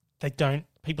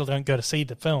don't go to see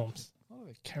the films.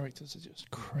 Characters are just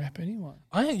crap anyway.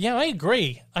 I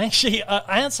agree. Actually,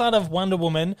 outside of Wonder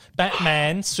Woman,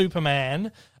 Batman,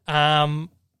 Superman,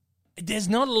 there's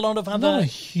not a lot of other not a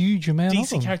huge amount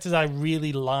DC of characters I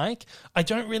really like. I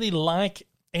don't really like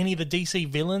any of the DC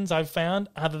villains I've found,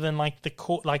 other than like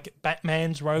like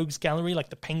Batman's Rogues Gallery, like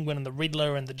the Penguin and the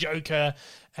Riddler and the Joker,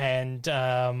 and you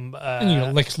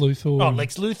got Lex Luthor. Oh,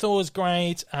 Lex Luthor is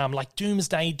great. Like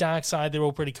Doomsday, Darkseid, they're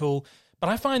all pretty cool. But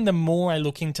I find the more I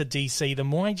look into DC, the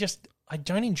more I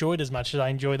don't enjoy it as much as I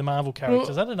enjoy the Marvel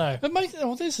characters. I don't know.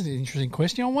 There's an interesting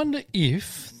question. I wonder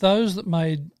if those that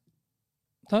made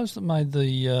the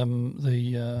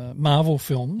Marvel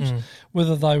films,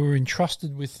 whether they were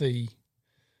entrusted with the.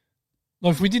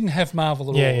 Like if we didn't have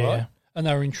Marvel at all, right? And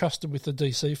they were entrusted with the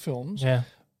DC films,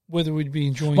 whether we'd be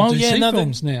enjoying DC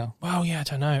films now. Well, I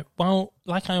don't know. Well,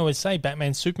 like I always say,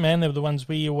 Batman, Superman, they were the ones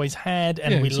we always had,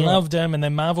 and we loved them, and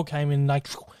then Marvel came in like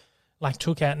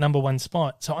took out number one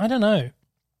spot. So I don't know.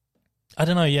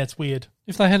 Yeah, it's weird.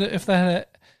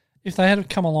 If they had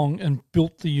come along and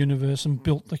built the universe and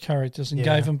built the characters and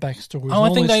gave them backstories. Oh,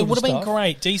 I think they would have been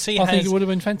great. I think it would have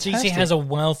been fantastic. DC has a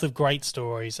wealth of great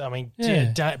stories. I mean,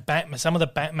 Batman, some of the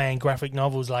Batman graphic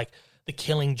novels like The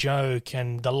Killing Joke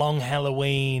and The Long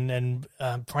Halloween, and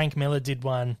Frank Miller did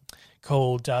one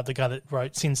called, the guy that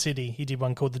wrote Sin City, he did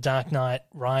one called The Dark Knight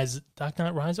Rises,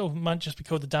 or it might just be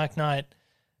called The Dark Knight.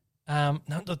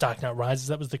 Not The Dark Knight Rises,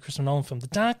 that was the Christopher Nolan film. The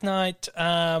Dark Knight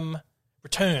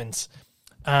Returns.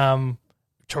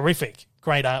 Terrific,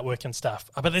 great artwork and stuff.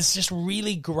 But there's just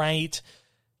really great,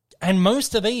 and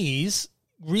most of these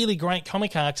really great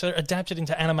comic arcs are adapted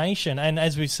into animation, and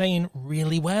as we've seen,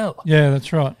 really well. Yeah,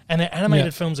 that's right. And their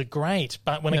animated films are great,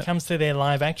 but when it comes to their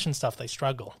live action stuff, they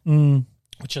struggle,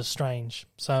 which is strange.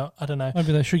 So I don't know.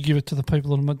 Maybe they should give it to the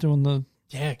people that are doing the.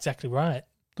 Yeah, exactly right.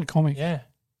 The comic. Yeah,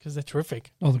 because they're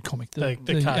terrific. Oh, the comic, the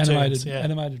cartoons,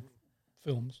 animated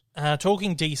films.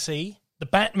 Talking DC. The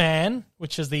Batman,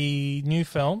 which is the new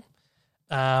film,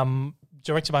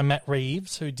 directed by Matt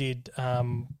Reeves, who did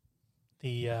the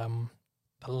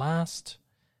last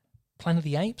Planet of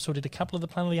the Apes, or did a couple of the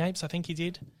Planet of the Apes. I think he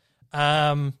did.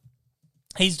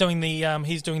 He's doing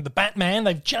the Batman.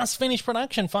 They've just finished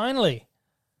production finally.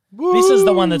 Woo! This is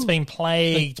the one that's been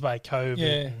plagued by COVID.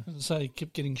 Yeah, so he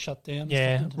kept getting shut down.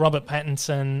 Yeah, Robert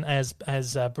Pattinson as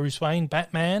Bruce Wayne,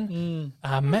 Batman.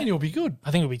 I think it'll be good.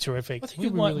 I think it'll be terrific.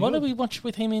 What did we watch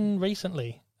with him in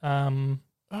recently? I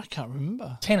can't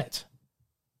remember. Tenet.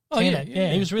 Oh, Tenet.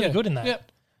 Yeah, he was really good in that.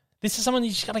 Yep. This is someone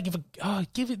you just got to give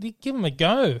him a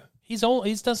go. He's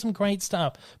done some great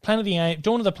stuff. Planet of the Apes,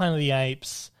 Dawn of the Planet of the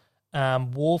Apes,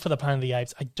 War for the Planet of the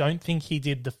Apes. I don't think he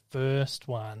did the first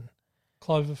one.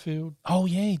 Cloverfield. Oh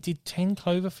yeah, he did 10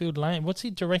 Cloverfield Lane. What's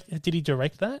he direct? Did he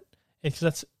direct that? Because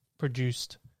that's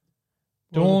produced.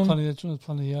 Dawn, Planet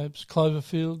of the Apes,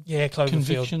 Cloverfield. Yeah, Cloverfield.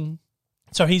 Conviction.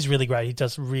 So he's really great. He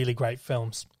does really great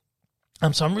films.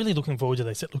 So I'm really looking forward to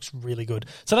this. It looks really good.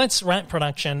 So that's Rat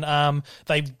Production.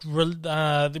 It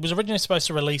was originally supposed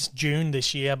to release June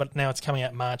this year, but now it's coming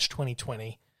out March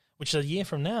 2020, which is a year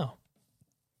from now.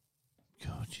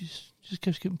 God, just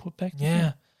keeps getting put back.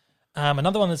 Yeah.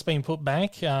 Another one that's been put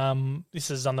back,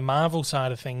 this is on the Marvel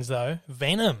side of things, though,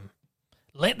 Venom.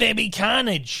 Let There Be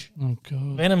Carnage. Oh,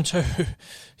 God. Venom 2.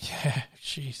 Yeah,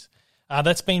 jeez.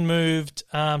 That's been moved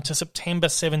to September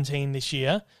 17 this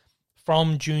year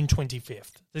from June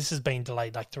 25th. This has been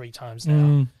delayed like 3 times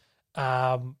now.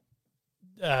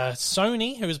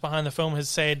 Sony, who is behind the film, has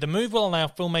said the move will allow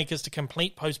filmmakers to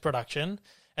complete post-production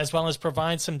as well as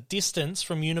provide some distance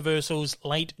from Universal's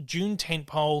late June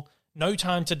tentpole No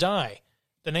Time to Die,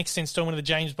 the next installment of the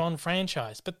James Bond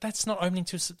franchise. But that's not opening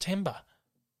till September.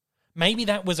 Maybe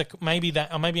maybe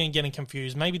I'm getting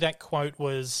confused. Maybe that quote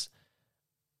was,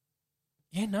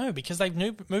 because they've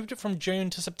moved it from June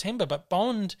to September, but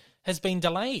Bond has been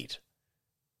delayed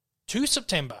to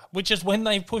September, which is when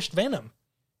they've pushed Venom.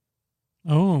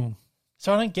 Oh.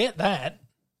 So I don't get that.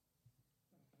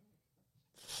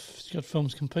 It's got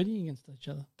films competing against each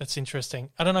other. That's interesting.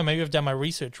 I don't know, maybe I've done my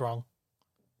research wrong.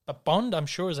 But Bond, I'm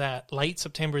sure, is out late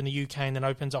September in the UK and then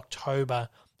opens October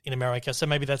in America. So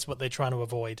maybe that's what they're trying to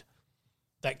avoid.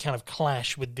 That kind of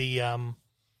clash with the, I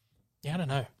don't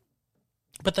know.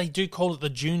 But they do call it the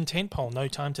June tentpole, No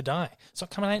Time to Die. It's not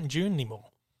coming out in June anymore.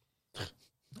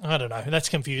 I don't know. That's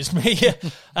confused me.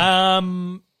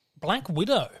 Black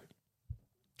Widow.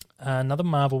 Another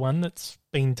Marvel one that's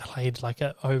been delayed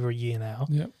over a year now.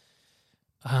 Yep.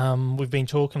 We've been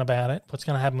talking about it. What's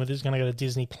going to happen with it? Is it going to go to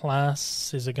Disney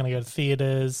Plus? Is it going to go to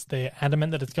theaters? They're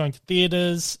adamant that it's going to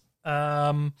theaters.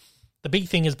 The big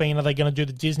thing has been, are they going to do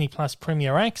the Disney Plus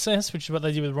Premier Access, which is what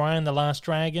they did with Ryan the Last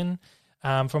Dragon?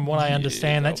 From what I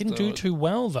understand, that didn't do too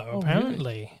well, though,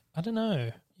 apparently. Really? I don't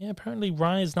know. Yeah, apparently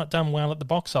Ryan's not done well at the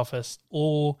box office.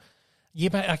 Or,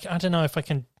 but I don't know if I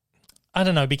can... I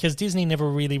don't know, because Disney never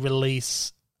really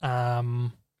release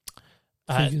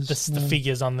the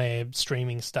figures on their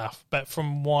streaming stuff. But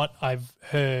from what I've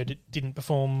heard, it didn't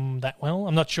perform that well.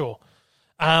 I'm not sure.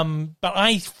 But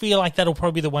I feel like that'll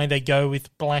probably be the way they go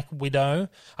with Black Widow.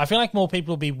 I feel like more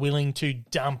people will be willing to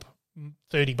dump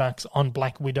 $30 on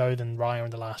Black Widow than Raya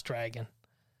and the Last Dragon.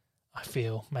 I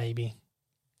feel, maybe.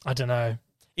 I don't know.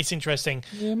 It's interesting.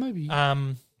 Yeah, maybe.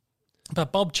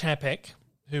 But Bob Chapek,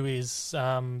 who is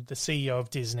the CEO of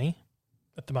Disney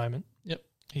at the moment,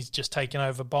 he's just taken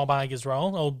over Bob Iger's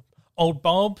role. Old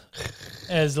Bob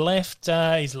has left.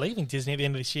 He's leaving Disney at the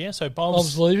end of this year. So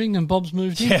Bob's leaving and Bob's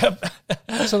moved in. Yep.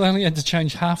 So they only had to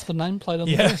change half the nameplate on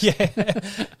the bus.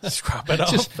 Yeah. Scrub it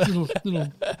off. Just little, what do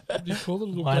you call it?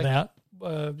 Little white black,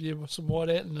 out. Some white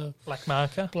out and a black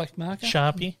marker.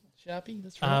 Sharpie,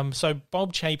 that's right. So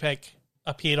Bob Chapek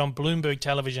appeared on Bloomberg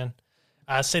Television,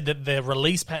 said that the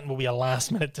release pattern will be a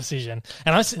last-minute decision.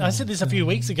 And I said this a few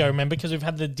weeks ago, remember, because we've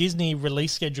had the Disney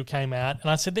release schedule came out, and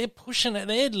I said they're pushing it,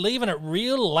 they're leaving it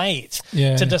real late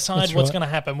to decide what's going to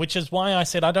happen, which is why I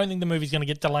said I don't think the movie's going to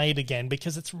get delayed again,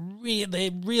 because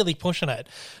they're really pushing it.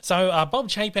 So Bob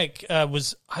Chapek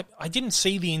was, I didn't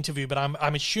see the interview, but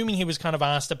I'm assuming he was kind of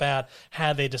asked about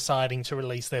how they're deciding to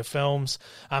release their films.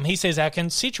 He says, our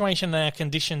situation and our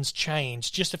conditions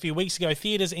changed. Just a few weeks ago,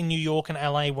 theatres in New York and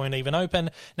LA weren't even open.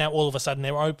 Now all of a sudden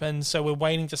they're open, so we're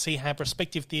waiting to see how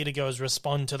prospective theatregoers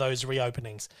respond to those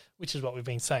reopenings, which is what we've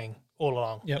been saying all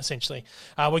along, essentially.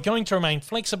 We're going to remain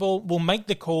flexible. We'll make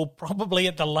the call probably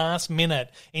at the last minute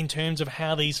in terms of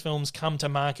how these films come to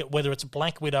market, whether it's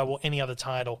Black Widow or any other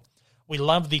title. We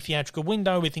love the theatrical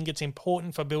window. We think it's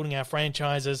important for building our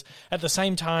franchises. At the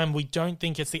same time, we don't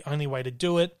think it's the only way to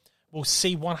do it. We'll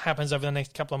see what happens over the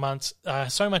next couple of months.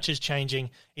 So much is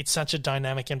changing. It's such a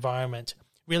dynamic environment.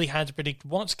 Really hard to predict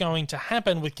what's going to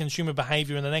happen with consumer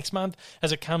behaviour in the next month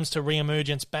as it comes to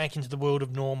re-emergence back into the world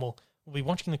of normal. We'll be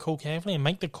watching the call carefully and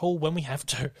make the call when we have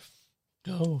to.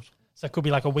 God. So it could be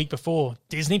like a week before.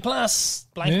 Disney Plus,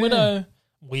 Black Widow.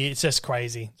 It's just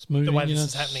crazy. It's moving, the way this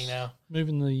is happening now.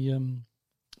 Moving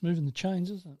the chains,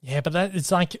 isn't it? Yeah, but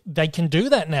it's like they can do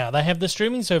that now. They have the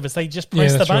streaming service. They just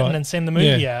press the button and send the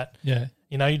movie out. Yeah.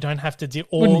 You know, you don't have to do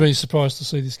all... Wouldn't be surprised to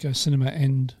see this go cinema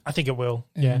and... I think it will,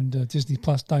 and Disney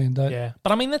Plus day and date. Yeah,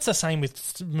 but I mean, that's the same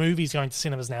with movies going to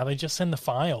cinemas now. They just send the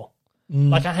file.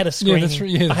 Like I had a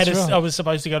screening... I was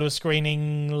supposed to go to a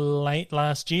screening late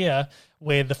last year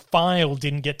where the file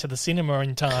didn't get to the cinema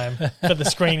in time for the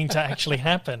screening to actually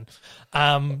happen.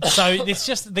 So it's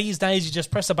just these days you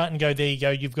just press a button, go, there you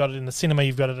go, you've got it in the cinema,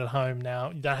 you've got it at home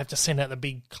now. You don't have to send out the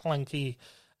big clunky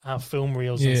film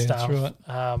reels and stuff. That's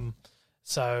right.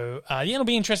 So, it'll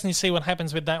be interesting to see what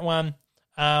happens with that one.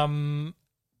 I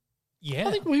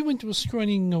think we went to a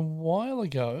screening a while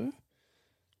ago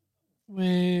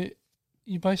where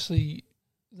you basically,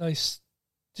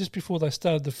 just before they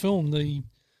started the film, the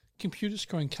computer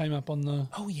screen came up on the...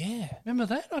 Oh, yeah. Remember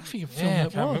that? I think I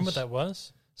can't remember what that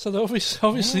was. So they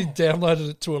obviously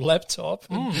downloaded it to a laptop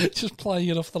and just playing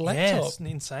it off the laptop. Yeah, it's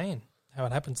insane how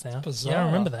it happens now. Bizarre. Yeah, I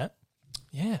remember that.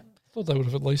 Yeah. Thought they would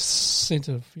have at least sent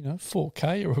a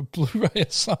 4K or a Blu-ray or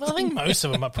something. Well, I think most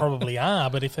of them probably are,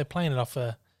 but if they're playing it off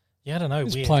I don't know,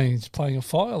 it's weird. It's playing a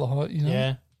file,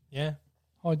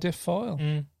 high def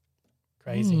file.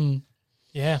 Crazy.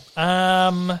 Yeah.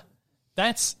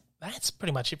 That's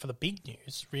pretty much it for the big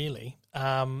news, really.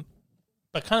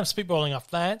 But kind of spitballing off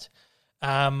that,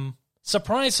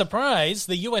 surprise, surprise,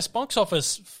 the US box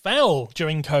office fell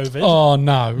during COVID. Oh,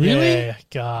 no, really? Yeah,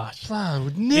 gosh. I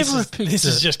would never have picked This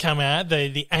has just come out.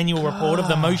 The annual report of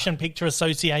the Motion Picture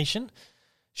Association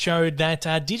showed that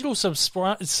digital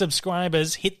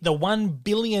subscribers hit the 1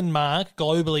 billion mark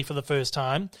globally for the first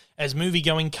time as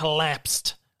moviegoing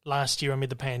collapsed last year amid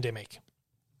the pandemic.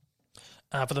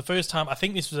 For the first time, I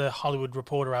think this was a Hollywood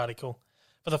Reporter article,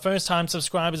 for the first time,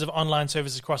 subscribers of online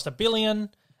services crossed 1 billion,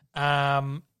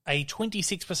 a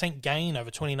 26% gain over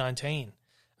 2019.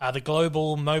 The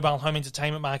global mobile home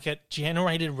entertainment market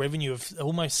generated revenue of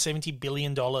almost $70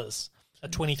 billion, a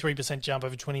 23% jump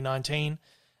over 2019.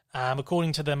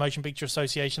 According to the Motion Picture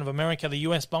Association of America, the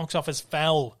US box office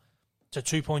fell to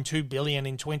 $2.2 billion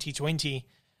in 2020,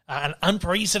 an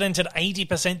unprecedented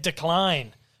 80%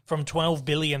 decline from $12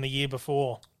 billion the year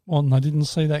before. Well, and I didn't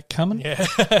see that coming?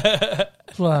 Yeah.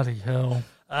 Bloody hell.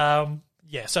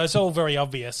 So it's all very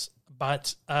obvious,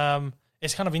 but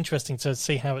it's kind of interesting to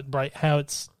see how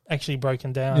it's actually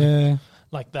broken down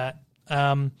like that.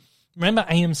 Remember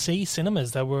AMC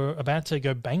cinemas? They were about to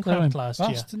go bankrupt last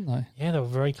year. Didn't they? Yeah, they were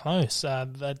very close.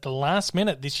 At the last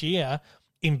minute this year,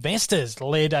 investors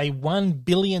led a $1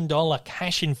 billion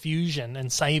cash infusion and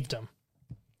saved them.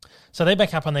 So they're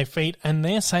back up on their feet, and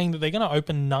they're saying that they're going to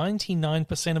open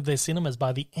 99% of their cinemas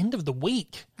by the end of the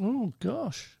week. Oh,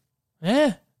 gosh.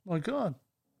 Yeah. My God.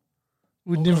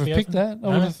 We'd All never gonna be have picked open? that.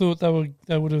 I would have thought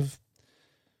they would have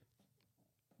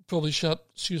probably shut,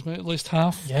 at least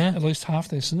half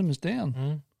their cinemas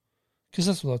down. Because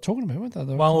that's what they were talking about, weren't they?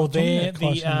 They were Well, talking they're about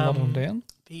closing a lot of them down.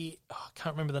 I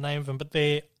can't remember the name of them, but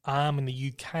their arm in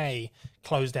the UK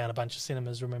closed down a bunch of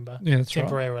cinemas, remember? Yeah, that's right.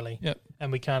 Temporarily. Yep.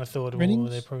 And we kind of thought, Readings?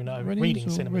 they're probably not Readings reading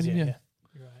or cinemas. Reading, Yeah. yeah.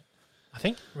 You're right. I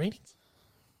think Readings.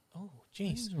 Oh,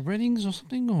 jeez. Readings or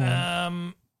something? Or?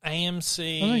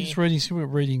 AMC. I think it's Readings. We're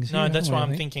Readings. No, here, that's aren't we, why I I'm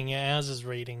think? thinking. Yeah, ours is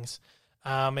Readings.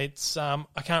 It's I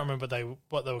can't remember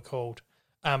what they were called.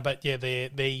 But yeah, their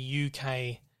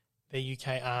UK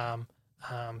arm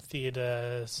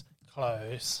theaters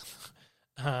close.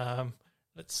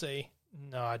 Let's see.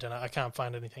 No, I don't know. I can't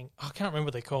find anything. I can't remember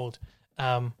what they're called.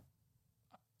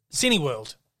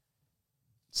 Cineworld.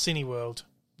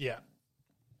 Yeah.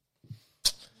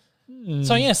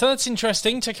 So that's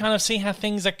interesting to kind of see how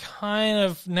things are kind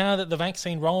of, now that the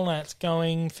vaccine rollout's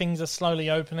going, things are slowly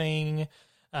opening.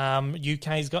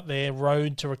 UK's got their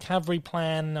road to recovery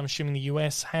plan. I'm assuming the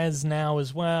US has now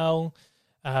as well.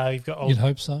 You'd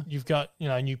hope so. You've got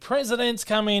new presidents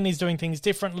come in. He's doing things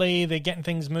differently. They're getting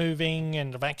things moving,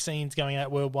 and the vaccine's going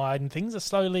out worldwide, and things are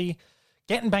slowly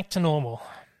getting back to normal.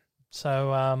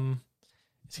 So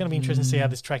it's going to be interesting to see how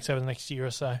this tracks over the next year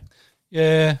or so.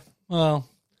 Yeah, well,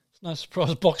 it's no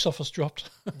surprise box office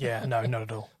dropped. Yeah, no, not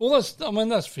at all. Well,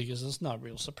 that's figures. There's no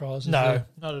real surprise. No,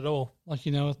 not at all. Like,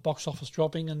 with box office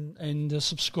dropping and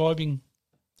subscribing.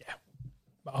 Yeah,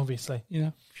 obviously.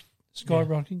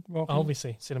 Skyrocketing.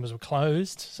 Obviously, cinemas were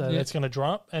closed, so that's going to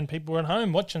drop, and people were at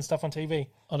home watching stuff on TV.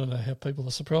 I don't know how people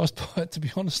are surprised by it, to be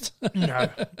honest. No,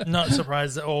 not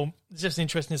surprised at all. It's just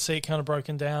interesting to see it kind of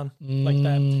broken down like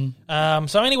that.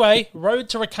 So anyway, road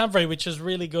to recovery, which is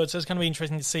really good. So it's going to be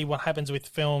interesting to see what happens with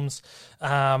films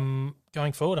going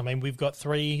forward. I mean, we've got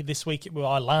 3 this week.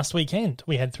 Well, last weekend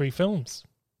we had 3 films.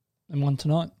 And 1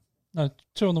 tonight. No,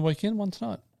 2 on the weekend, 1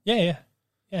 tonight. Yeah,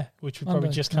 which we probably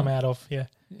just come out of,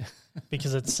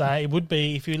 because it's it would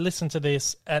be, if you listen to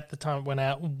this at the time it went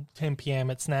out, 10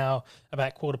 p.m, it's now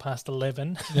about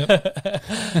 11:15.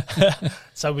 Yep.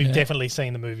 So we've definitely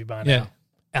seen the movie by now. Yeah.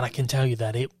 And I can tell you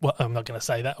that I'm not going to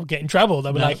say that. I'll get in trouble.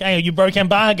 They'll be like, hey, you broke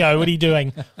embargo. What are you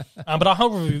doing? But I'll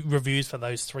hold reviews for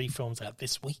those 3 films out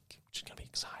this week, which is going to be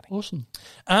exciting. Awesome.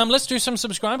 Let's do some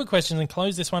subscriber questions and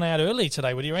close this one out early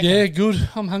today. What do you reckon? Yeah, good.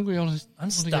 I'm hungry. I'm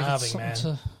starving, man.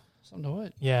 Something to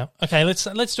eat. Yeah. Okay,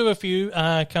 let's do a few.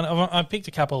 I picked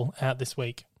a couple out this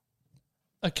week.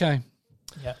 Okay.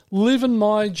 Yeah. Living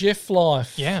my Jeff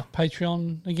life. Yeah.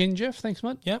 Patreon again, Jeff. Thanks,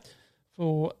 mate. Yep.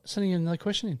 For sending another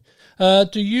question in.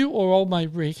 Do you or old mate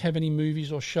Rick have any movies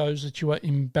or shows that you are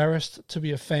embarrassed to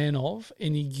be a fan of?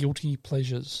 Any guilty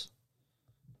pleasures?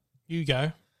 You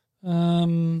go.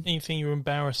 Anything you're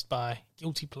embarrassed by?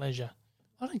 Guilty pleasure?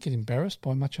 I don't get embarrassed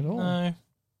by much at all. No.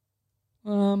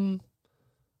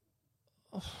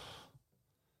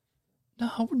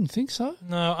 No, I wouldn't think so.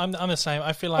 No, I'm the same.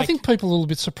 I feel like... I think people are a little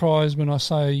bit surprised when I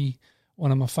say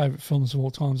one of my favourite films of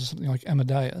all time is something like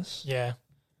Amadeus. Yeah.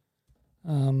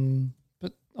 But I'm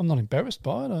not embarrassed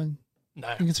by it.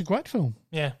 I think it's a great film.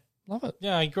 Yeah. Love it.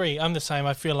 Yeah, I agree. I'm the same.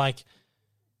 I feel like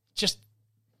just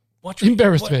watch...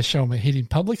 Embarrassed about showing my head in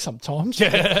public sometimes.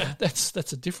 Yeah.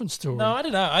 That's a different story. No, I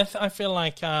don't know. I feel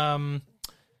like...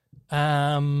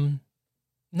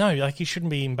 no, like you shouldn't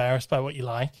be embarrassed by what you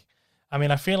like. I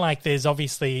mean, I feel like there's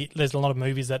a lot of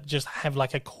movies that just have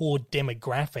like a core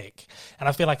demographic. And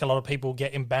I feel like a lot of people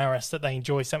get embarrassed that they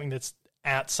enjoy something that's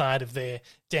outside of their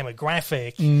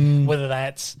demographic, whether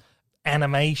that's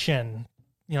animation.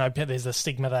 There's a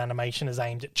stigma that animation is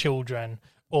aimed at children,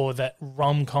 or that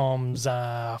rom-coms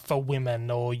are for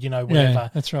women, or, whatever. Yeah,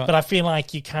 that's right. But I feel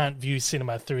like you can't view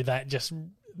cinema through that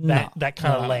that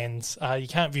kind of lens. You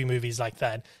can't view movies like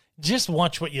that. Just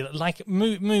watch what you like.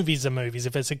 Movies are movies.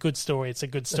 If it's a good story, it's a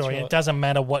good story. Right. It doesn't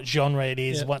matter what genre it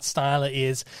is, what style it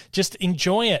is. Just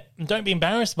enjoy it and don't be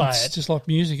embarrassed by it. It's just like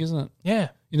music, isn't it? Yeah,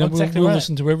 we'll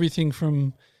listen to everything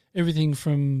from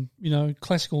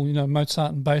classical,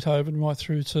 Mozart and Beethoven, right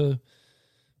through to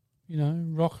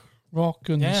rock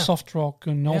and soft rock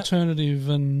and alternative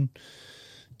and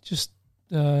just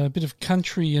a bit of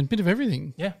country and a bit of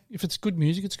everything. Yeah, if it's good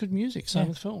music, it's good music. Same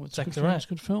with film. It's exactly good film, right. It's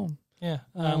good film. Yeah,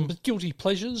 but guilty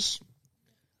pleasures,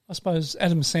 I suppose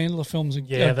Adam Sandler films are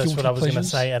that's what I was going to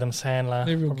say. Adam Sandler,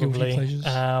 they're real probably. Guilty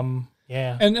pleasures.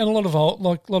 Yeah, and a lot of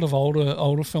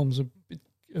older films have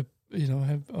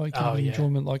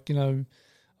enjoyment, like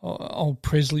old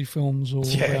Presley films or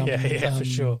for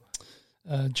sure.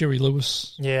 Jerry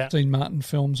Lewis, Yeah. Dean Martin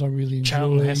films I really enjoy.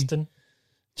 Charlton Heston.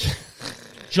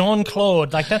 John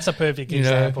Claude. Like, that's a perfect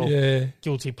example. Yeah.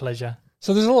 Guilty pleasure.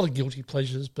 So there's a lot of guilty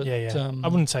pleasures, but Yeah. I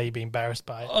wouldn't say you'd be embarrassed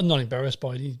by it. I'm not embarrassed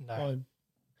by it. No.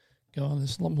 God,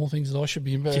 there's a lot more things that I should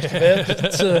be embarrassed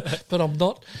about, but I'm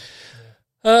not.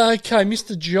 Okay,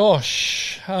 Mr.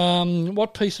 Josh,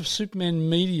 what piece of Superman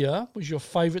media was your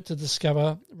favourite to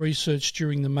discover, research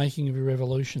during the making of your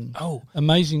Revolution? Oh.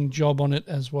 Amazing job on it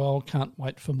as well. Can't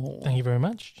wait for more. Thank you very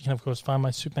much. You can, of course, find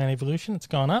my Superman Evolution. It's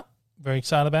gone up. Very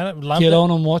excited about it. Loved Get it.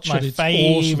 on and watch My it. It's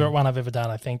favourite awesome. one I've ever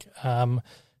done, I think.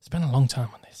 It's been a long time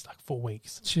on this, like 4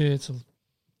 weeks.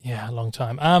 Yeah, A long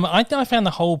time. I found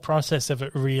the whole process of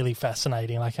it really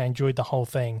fascinating. Like, I enjoyed the whole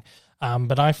thing.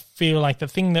 But I feel like the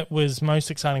thing that was most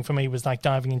exciting for me was like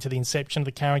diving into the inception of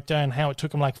the character and how it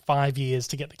took him like 5 years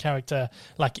to get the character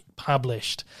like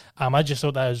published. I just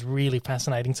thought that was really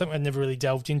fascinating. Something I'd never really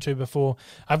delved into before.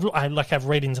 I've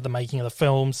read into the making of the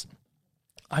films.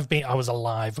 I was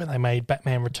alive when they made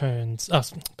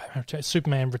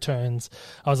Superman Returns.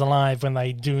 I was alive when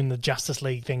they doing the Justice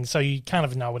League thing. So you kind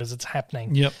of know it as it's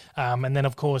happening. Yep. And then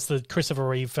of course the Christopher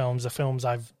Reeve films are films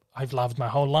I've loved my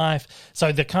whole life.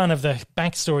 So the kind of the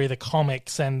backstory of the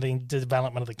comics and the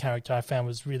development of the character I found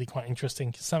was really quite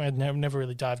interesting. Something I'd never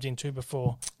really dived into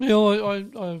before. Yeah,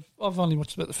 I've only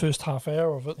watched about the first half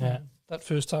hour of it. Yeah. That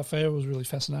first half hour was really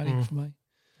fascinating for me.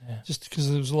 Yeah. Just because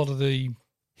there was a lot of the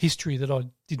history that I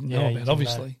didn't know you about, didn't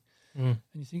obviously. know. And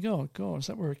you think, oh, God, is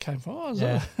that where it came from? Oh, is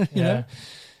Yeah. that? you Yeah. know?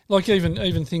 Like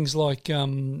even things like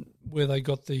where they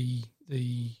got the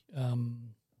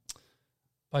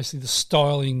basically the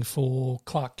styling for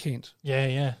Clark Kent.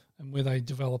 Yeah. And where they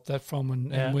developed that from,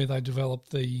 and where they developed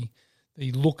the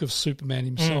look of Superman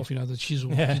himself. You know, the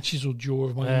chiseled jaw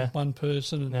of one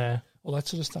person, and all that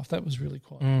sort of stuff. That was really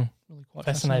quite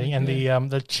fascinating. And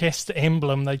the chest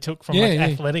emblem they took from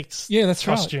athletics, that's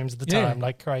costumes at the time,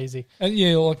 like crazy. And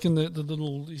like in the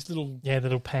little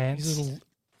little pants, his little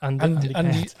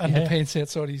underpants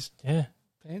outside his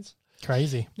pants.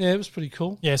 Crazy. Yeah, it was pretty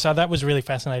cool. Yeah, so that was really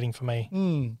fascinating for me.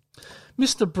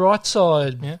 Mr.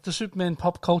 Brightside, the Superman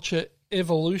pop culture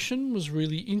evolution was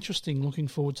really interesting. Looking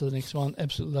forward to the next one.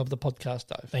 Absolutely love the podcast,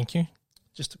 Dave. Thank you.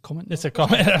 Just a comment. It's a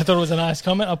comment. I thought it was a nice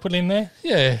comment. I'll put it in there.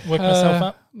 Yeah. Work myself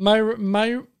up. Myra?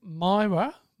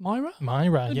 Myra,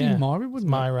 It'd yeah. be Myra, wouldn't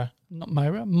it? Myra. Not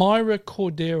Myra. Myra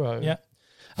Cordero. Yeah.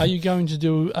 Are you going to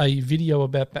do a video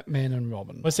about Batman and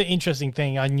Robin? What's the interesting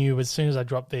thing? I knew as soon as I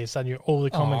dropped this, I knew all the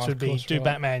comments would be, do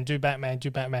Batman, do Batman, do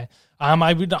Batman.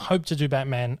 I would hope to do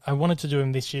Batman. I wanted to do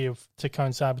him this year to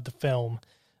coincide with the film.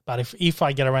 But if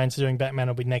I get around to doing Batman,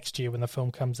 it'll be next year when the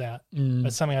film comes out.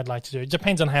 It's something I'd like to do. It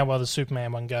depends on how well the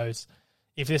Superman one goes.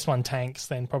 If this one tanks,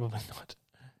 then probably not.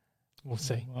 We'll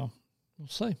see. Well, we'll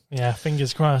see. Yeah,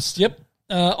 fingers crossed. Yep.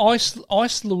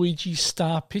 Ice Luigi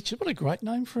Star Pictures. What a great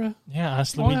name for a... Yeah,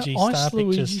 Ice Luigi Star Ice Pictures.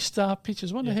 Luigi Star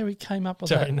Pictures. Wonder how he came up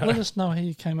with that. Know. Let us know how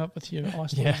you came up with your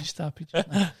Ice Luigi Star Pictures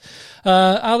name.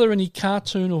 Are there any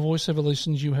cartoon or voiceover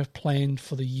lessons you have planned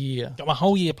for the year? Got my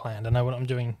whole year planned. I know what I'm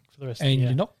doing for the rest of the year. And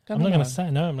you're not going to I'm not going to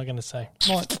say. No, I'm not going to say.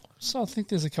 So I think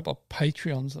there's a couple of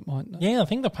Patreons that might know. Yeah, I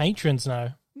think the patrons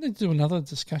know. I need to do another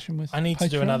discussion with I need to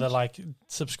do Patreons. another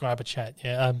subscriber chat.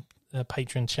 Yeah, a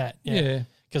patron chat. Yeah.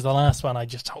 Because the last one, I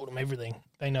just told them everything.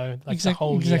 They know the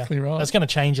whole year. Exactly right. That's going to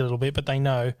change a little bit, but they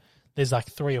know. There's like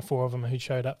 3 or 4 of them who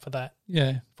showed up for that.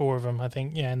 Yeah. 4 of them, I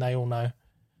think. Yeah, and they all know.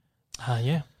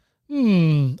 Yeah.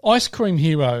 Ice Cream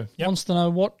Hero Yep. wants to know,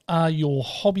 what are your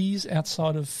hobbies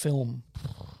outside of film?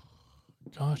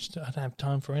 Gosh, I don't have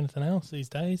time for anything else these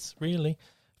days, really.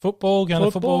 Football, going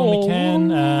to football when we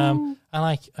can.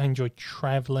 I enjoy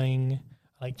traveling.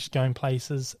 I like just going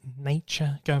places,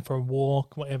 nature, going for a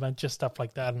walk, whatever, just stuff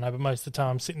like that. I don't know, but most of the time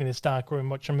I'm sitting in this dark room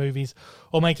watching movies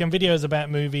or making videos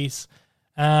about movies.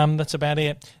 That's about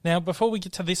it. Now, before we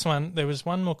get to this one, there was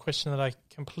one more question that I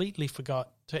completely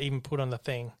forgot to even put on the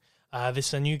thing. This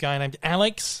is a new guy named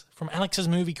Alex from Alex's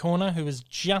Movie Corner who has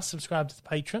just subscribed to the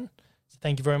Patreon. So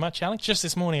thank you very much, Alex. Just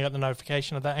this morning I got the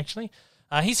notification of that, actually.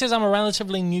 He says, I'm a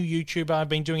relatively new YouTuber. I've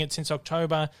been doing it since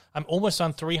October. I'm almost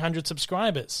on 300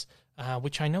 subscribers,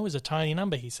 which I know is a tiny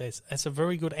number, he says. It's a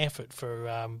very good effort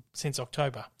for since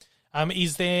October.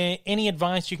 Is there any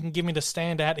advice you can give me to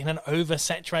stand out in an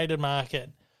oversaturated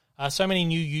market? So many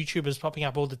new YouTubers popping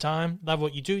up all the time. Love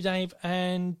what you do, Dave,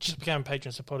 and just become a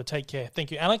Patreon supporter. Take care.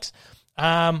 Thank you, Alex.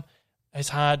 It's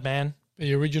hard, man.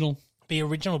 Be original. Be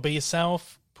original. Be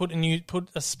yourself. Put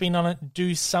a spin on it.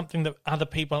 Do something that other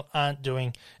people aren't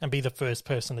doing, and be the first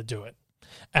person to do it.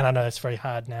 And I know it's very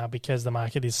hard now because the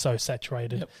market is so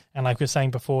saturated. Yep. And like we were saying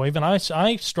before, even I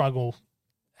struggle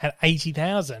had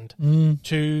 80,000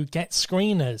 to get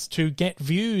screeners, to get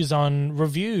views on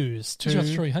reviews. He's got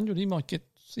 300. He might get.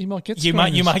 You might get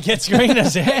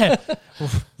screeners. Yeah,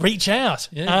 reach out.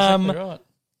 Yeah, exactly right.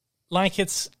 Like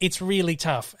it's really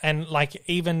tough, and like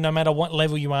even no matter what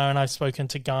level you are, and I've spoken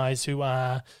to guys who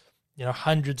are,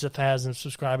 hundreds of thousands of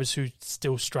subscribers who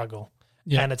still struggle,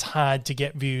 and it's hard to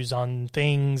get views on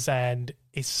things, and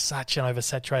it's such an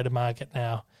oversaturated market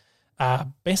now.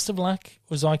 Best of luck,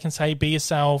 as I can say. Be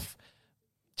yourself.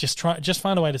 Just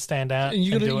find a way to stand out. And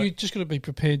you just got to be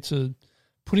prepared to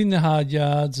put in the hard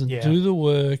yards and do the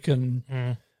work, and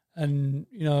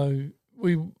there's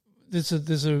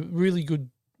a really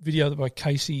good video by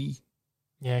Casey.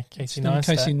 Yeah, Casey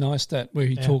Neistat, where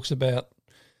he talks about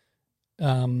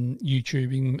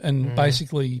YouTubing, and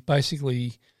basically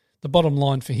the bottom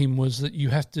line for him was that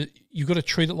you've got to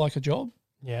treat it like a job.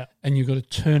 Yeah. And you've got to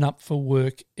turn up for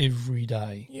work every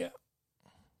day. Yeah.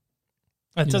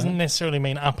 That doesn't necessarily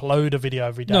mean upload a video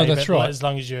every day. No, that's right. As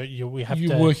long as you're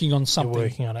working on something. You're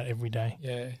working on it every day.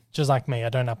 Yeah. Just like me, I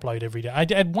don't upload every day.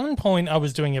 At one point, I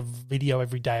was doing a video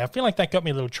every day. I feel like that got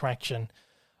me a little traction.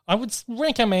 I would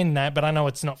recommend that, but I know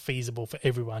it's not feasible for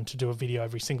everyone to do a video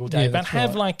every single day. But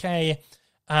have like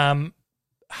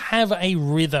have a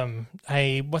rhythm.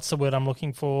 What's the word I'm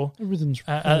looking for? A rhythm's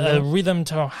a rhythm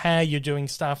to how you're doing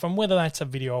stuff, and whether that's a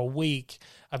video a week,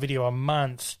 a video a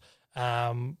month,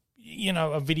 a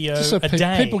video just so a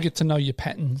day. People get to know your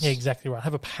patterns. Yeah, exactly right.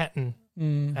 Have a pattern,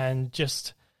 and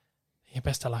just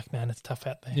best of luck, man. It's tough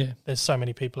out there. Yeah, there's so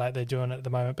many people out there doing it at the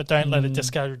moment, but don't let it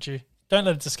discourage you. Don't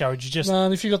let it discourage you.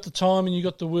 And if you got the time and you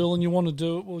got the will and you want to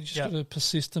do it, well, you just got to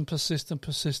persist and persist and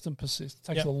persist and persist. It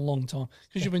takes a long time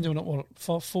because you've been doing it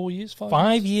 4 years,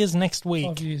 5 years next week.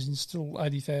 5 years and still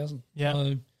 80,000. Yeah.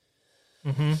 So,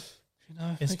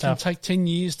 it's it tough. can take 10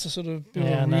 years to sort of build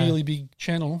a really big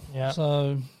channel. Yeah.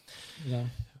 So,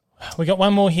 We got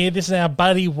one more here. This is our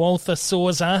buddy Walter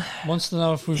Souza. Wants to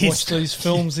know if we've watched these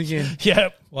films again.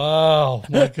 Yep. Wow.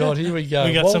 My God, here we go.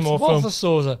 We got some more films. Walter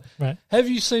Souza. Right. Have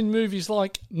you seen movies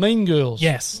like Mean Girls?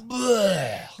 Yes.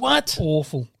 What?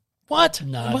 Awful. What?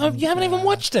 No. Well, you haven't even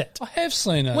watched it. I have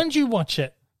seen it. When did you watch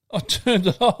it? I turned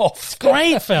it off.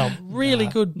 Great film. Really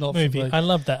good movie. I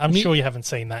love that. I'm sure you haven't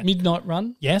seen that. Midnight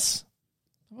Run? Yes.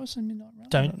 Have I seen Midnight Run?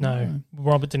 Don't know.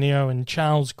 Robert De Niro and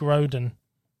Charles Grodin.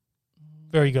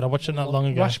 Very good. I watched it not long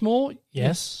ago. Rushmore?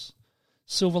 Yes.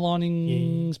 Silver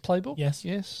Linings Playbook? Yes.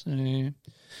 Yes.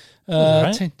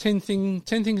 Right. 10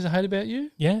 Things I Hate About You?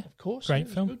 Yeah. Of course. Great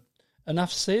film. Good.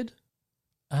 Enough Said?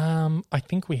 I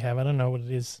think we have. I don't know what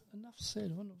it is. Enough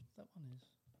Said. I wonder what that one is.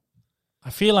 I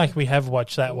feel like we have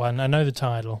watched that one. I know the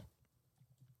title.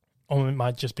 Or it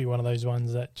might just be one of those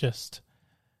ones that just...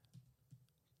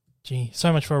 Gee,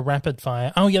 so much for a rapid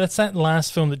fire. Oh, yeah, that's that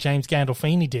last film that James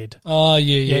Gandolfini did. Oh,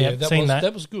 yeah.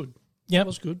 That was good. Yeah. That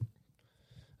was good.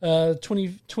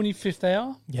 25th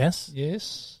Hour? Yes.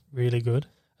 Yes. Really good.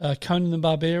 Conan the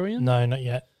Barbarian? No, not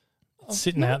yet. It's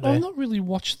sitting out there. I've not really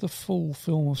watched the full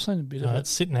film. I've seen a bit of it.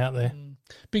 It's sitting out there.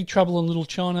 Big Trouble in Little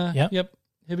China? Yep.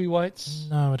 Heavyweights?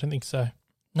 No, I don't think so.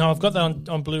 No, I've got that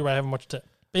on Blu-ray. I haven't watched it.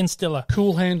 Ben Stiller.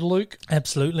 Cool Hand Luke.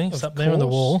 Absolutely. It's up there on the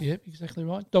wall. Yep, exactly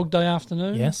right. Dog Day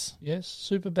Afternoon. Yes. Yes.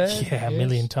 Superbad. Yeah, a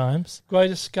million times.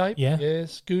 Great Escape. Yeah.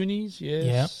 Yes. Goonies. Yes.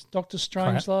 Yeah. Doctor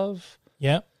Strangelove.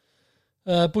 Yeah.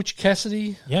 Butch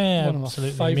Cassidy. Yeah, one of my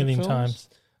absolutely. A million films. times.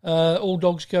 All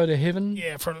Dogs Go to Heaven.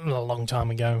 Yeah, for a long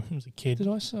time ago. I was a kid. Did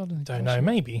I say? I don't know.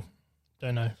 Maybe.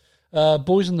 Don't know.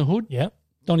 Boys in the Hood. Yeah.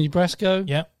 Donnie Brasco.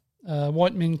 Yeah.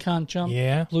 White Men Can't Jump.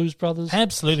 Yeah. Blues Brothers.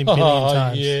 Absolutely, a million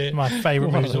times. Yeah. My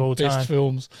favourite movies of all time. Best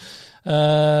films.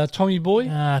 Tommy Boy.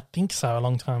 I think so, a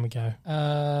long time ago.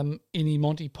 Any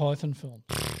Monty Python film.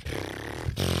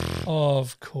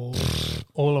 Of course.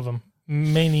 All of them.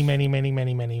 Many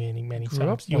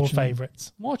times. Your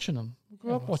favourites. Watching them.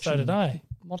 Grew up watching them. So did I.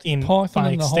 Monty Python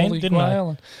and the Holy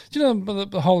Grail. Do you know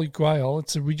the Holy Grail,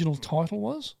 its original title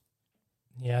was?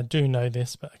 Yeah, I do know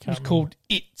this, but I can't remember. It was called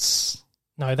It's.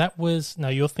 No,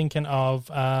 you're thinking of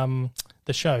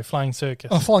the show, Flying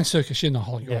Circus. Oh, Flying Circus, yeah, no,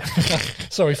 Holy Grail. Yeah.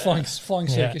 Sorry, Flying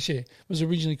Circus, yeah. It was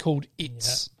originally called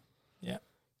It's. Yeah.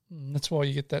 That's why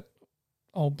you get that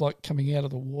old bloke coming out of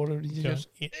the water. And he goes,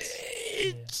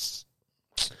 It's.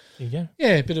 Yeah. There you go.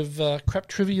 Yeah, a bit of crap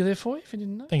trivia there for you, if you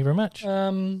didn't know. Thank you very much.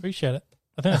 Appreciate it.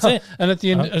 I think that's it. And at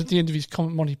the end of his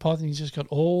comment, Monty Python, he's just got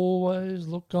always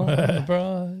look on the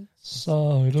bright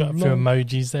side. Got a few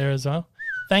emojis there as well.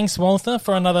 Thanks, Walter,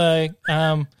 for another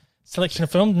selection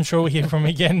of films. I'm sure we'll hear from him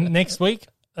again next week.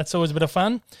 That's always a bit of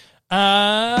fun.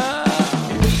 How's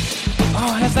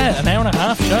that? An hour and a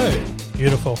half show.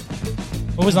 Beautiful.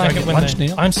 Always like it when lunch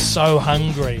now. I'm so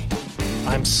hungry.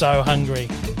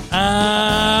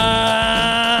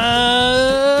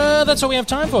 That's all we have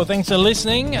time for. Thanks for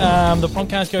listening. The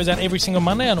podcast goes out every single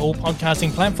Monday on all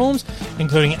podcasting platforms,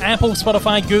 including Apple,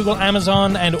 Spotify, Google,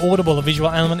 Amazon, and Audible. The Visual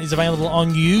Element is available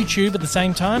on YouTube at the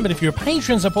same time, but if you're a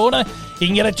Patreon supporter, you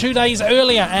can get it 2 days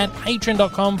earlier at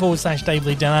patreon.com/Dave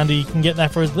Lee Down Under. You can get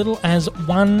that for as little as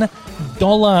 $1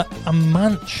 a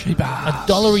month. Cheap ass. A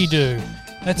dollary-do.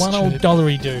 That's one old cheap.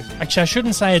 dollary-do. Actually, I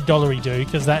shouldn't say a dollary-do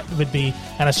because that would be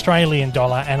an Australian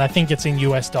dollar, and I think it's in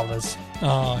US dollars.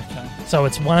 Oh, okay. So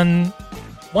it's one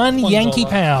Yankee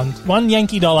dollar. pound, one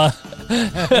Yankee dollar. No,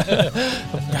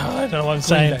 I don't know what I'm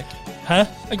saying. Greenback. Huh?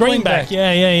 A Greenback.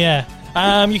 greenback.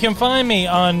 Yeah. You can find me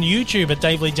on YouTube at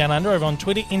Dave Lee Down Under, over on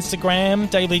Twitter, Instagram,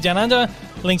 Dave Lee Down Under.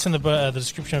 Links in the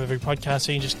description of every podcast,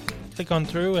 so you can just click on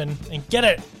through and get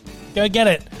it. Go get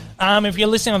it. If you're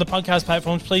listening on the podcast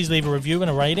platforms, please leave a review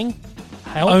and a rating.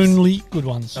 Helps. Only good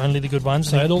ones. Only the good ones.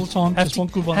 Say it all the time. Have Just to,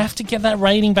 want good ones. have to get that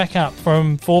rating back up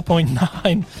from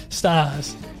 4.9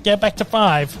 stars. Get back to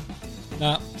 5.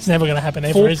 Nah, It's never going to happen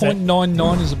ever, is it?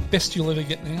 4.99 is the best you'll ever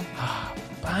get now,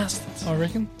 Bastards. I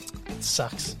reckon. It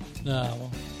sucks. Nah,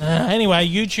 well. Anyway,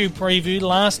 YouTube preview.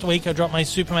 Last week I dropped my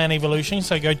Superman Evolution,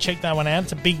 so go check that one out.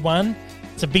 It's a big one.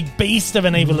 It's a big beast of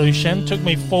an evolution. Took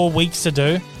me 4 weeks to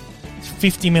do. It's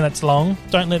 50 minutes long.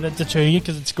 Don't let it deter you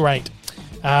because it's great.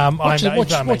 Watch it in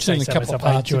a couple of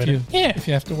parts if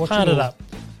you have to watch Part it. it up.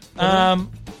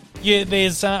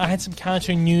 There's I had some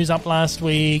cartoon news up last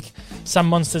week. Some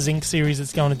Monsters Inc. series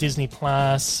that's going to Disney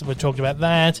Plus. We talked about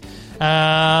that.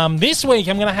 This week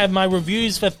I'm going to have my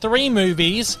reviews for 3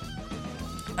 movies.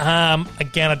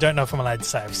 Again, I don't know if I'm allowed to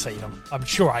say I've seen them. I'm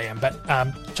sure I am, but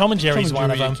Tom and Jerry's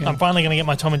one of them. I'm finally going to get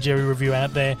my Tom and Jerry review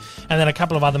out there, and then a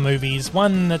couple of other movies.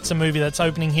 One that's a movie that's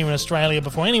opening here in Australia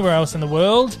before anywhere else in the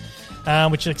world,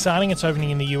 which is exciting. It's opening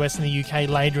in the US and the UK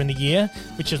later in the year,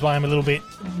 which is why I'm a little bit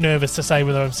nervous to say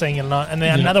whether I'm seeing it or not. And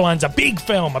then another one's a big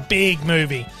film, a big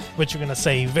movie, which you're going to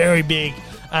see, very big.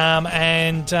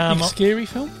 Big scary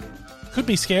film? Could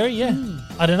be scary, yeah.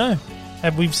 I don't know.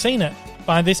 Have we seen it?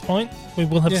 By this point, we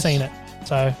will have seen it.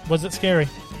 So, was it scary?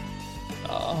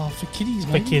 Oh, for kiddies,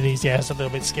 maybe. For kiddies, yeah, it's a little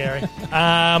bit scary.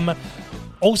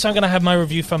 Also, I'm going to have my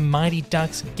review for Mighty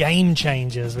Ducks Game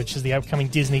Changers, which is the upcoming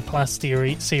Disney Plus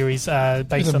series based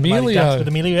on Mighty Ducks with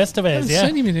Emilio Estevez. I haven't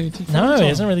seen him in anything for a No, long he time.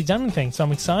 hasn't really done anything, so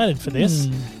I'm excited for this.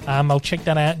 I'll check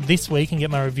that out this week and get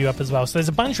my review up as well. So there's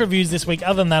a bunch of reviews this week.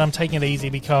 Other than that, I'm taking it easy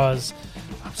because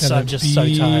I'm just so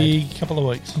tired. Big couple of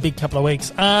weeks. Big couple of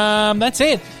weeks. That's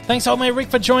it. Thanks, old mate Rick,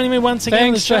 for joining me once again.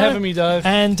 Thanks for having me, Dave.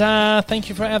 And thank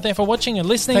you for out there for watching and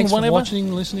listening. Thanks whatever. for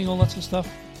watching, listening, all that sort of stuff.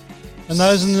 And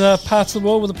those in the parts of the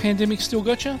world where the pandemic still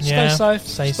got you, stay safe,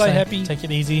 stay happy. Take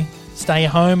it easy. Stay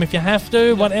home if you have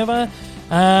to, whatever.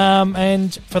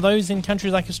 And for those in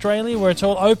countries like Australia where it's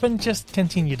all open, just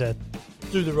continue to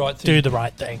do the right thing. do the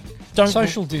right thing. Don't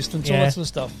social distance, all that sort of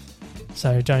stuff.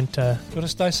 So don't. Got to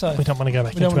stay safe. We don't want to go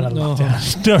back We into don't another wanna-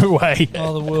 lockdown. No way.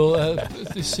 Oh, the world,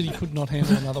 this city could not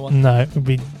handle another one. No, it would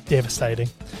be devastating.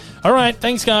 All right,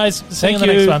 thanks, guys. See you in the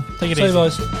next one. Take it See you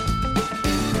easy. guys.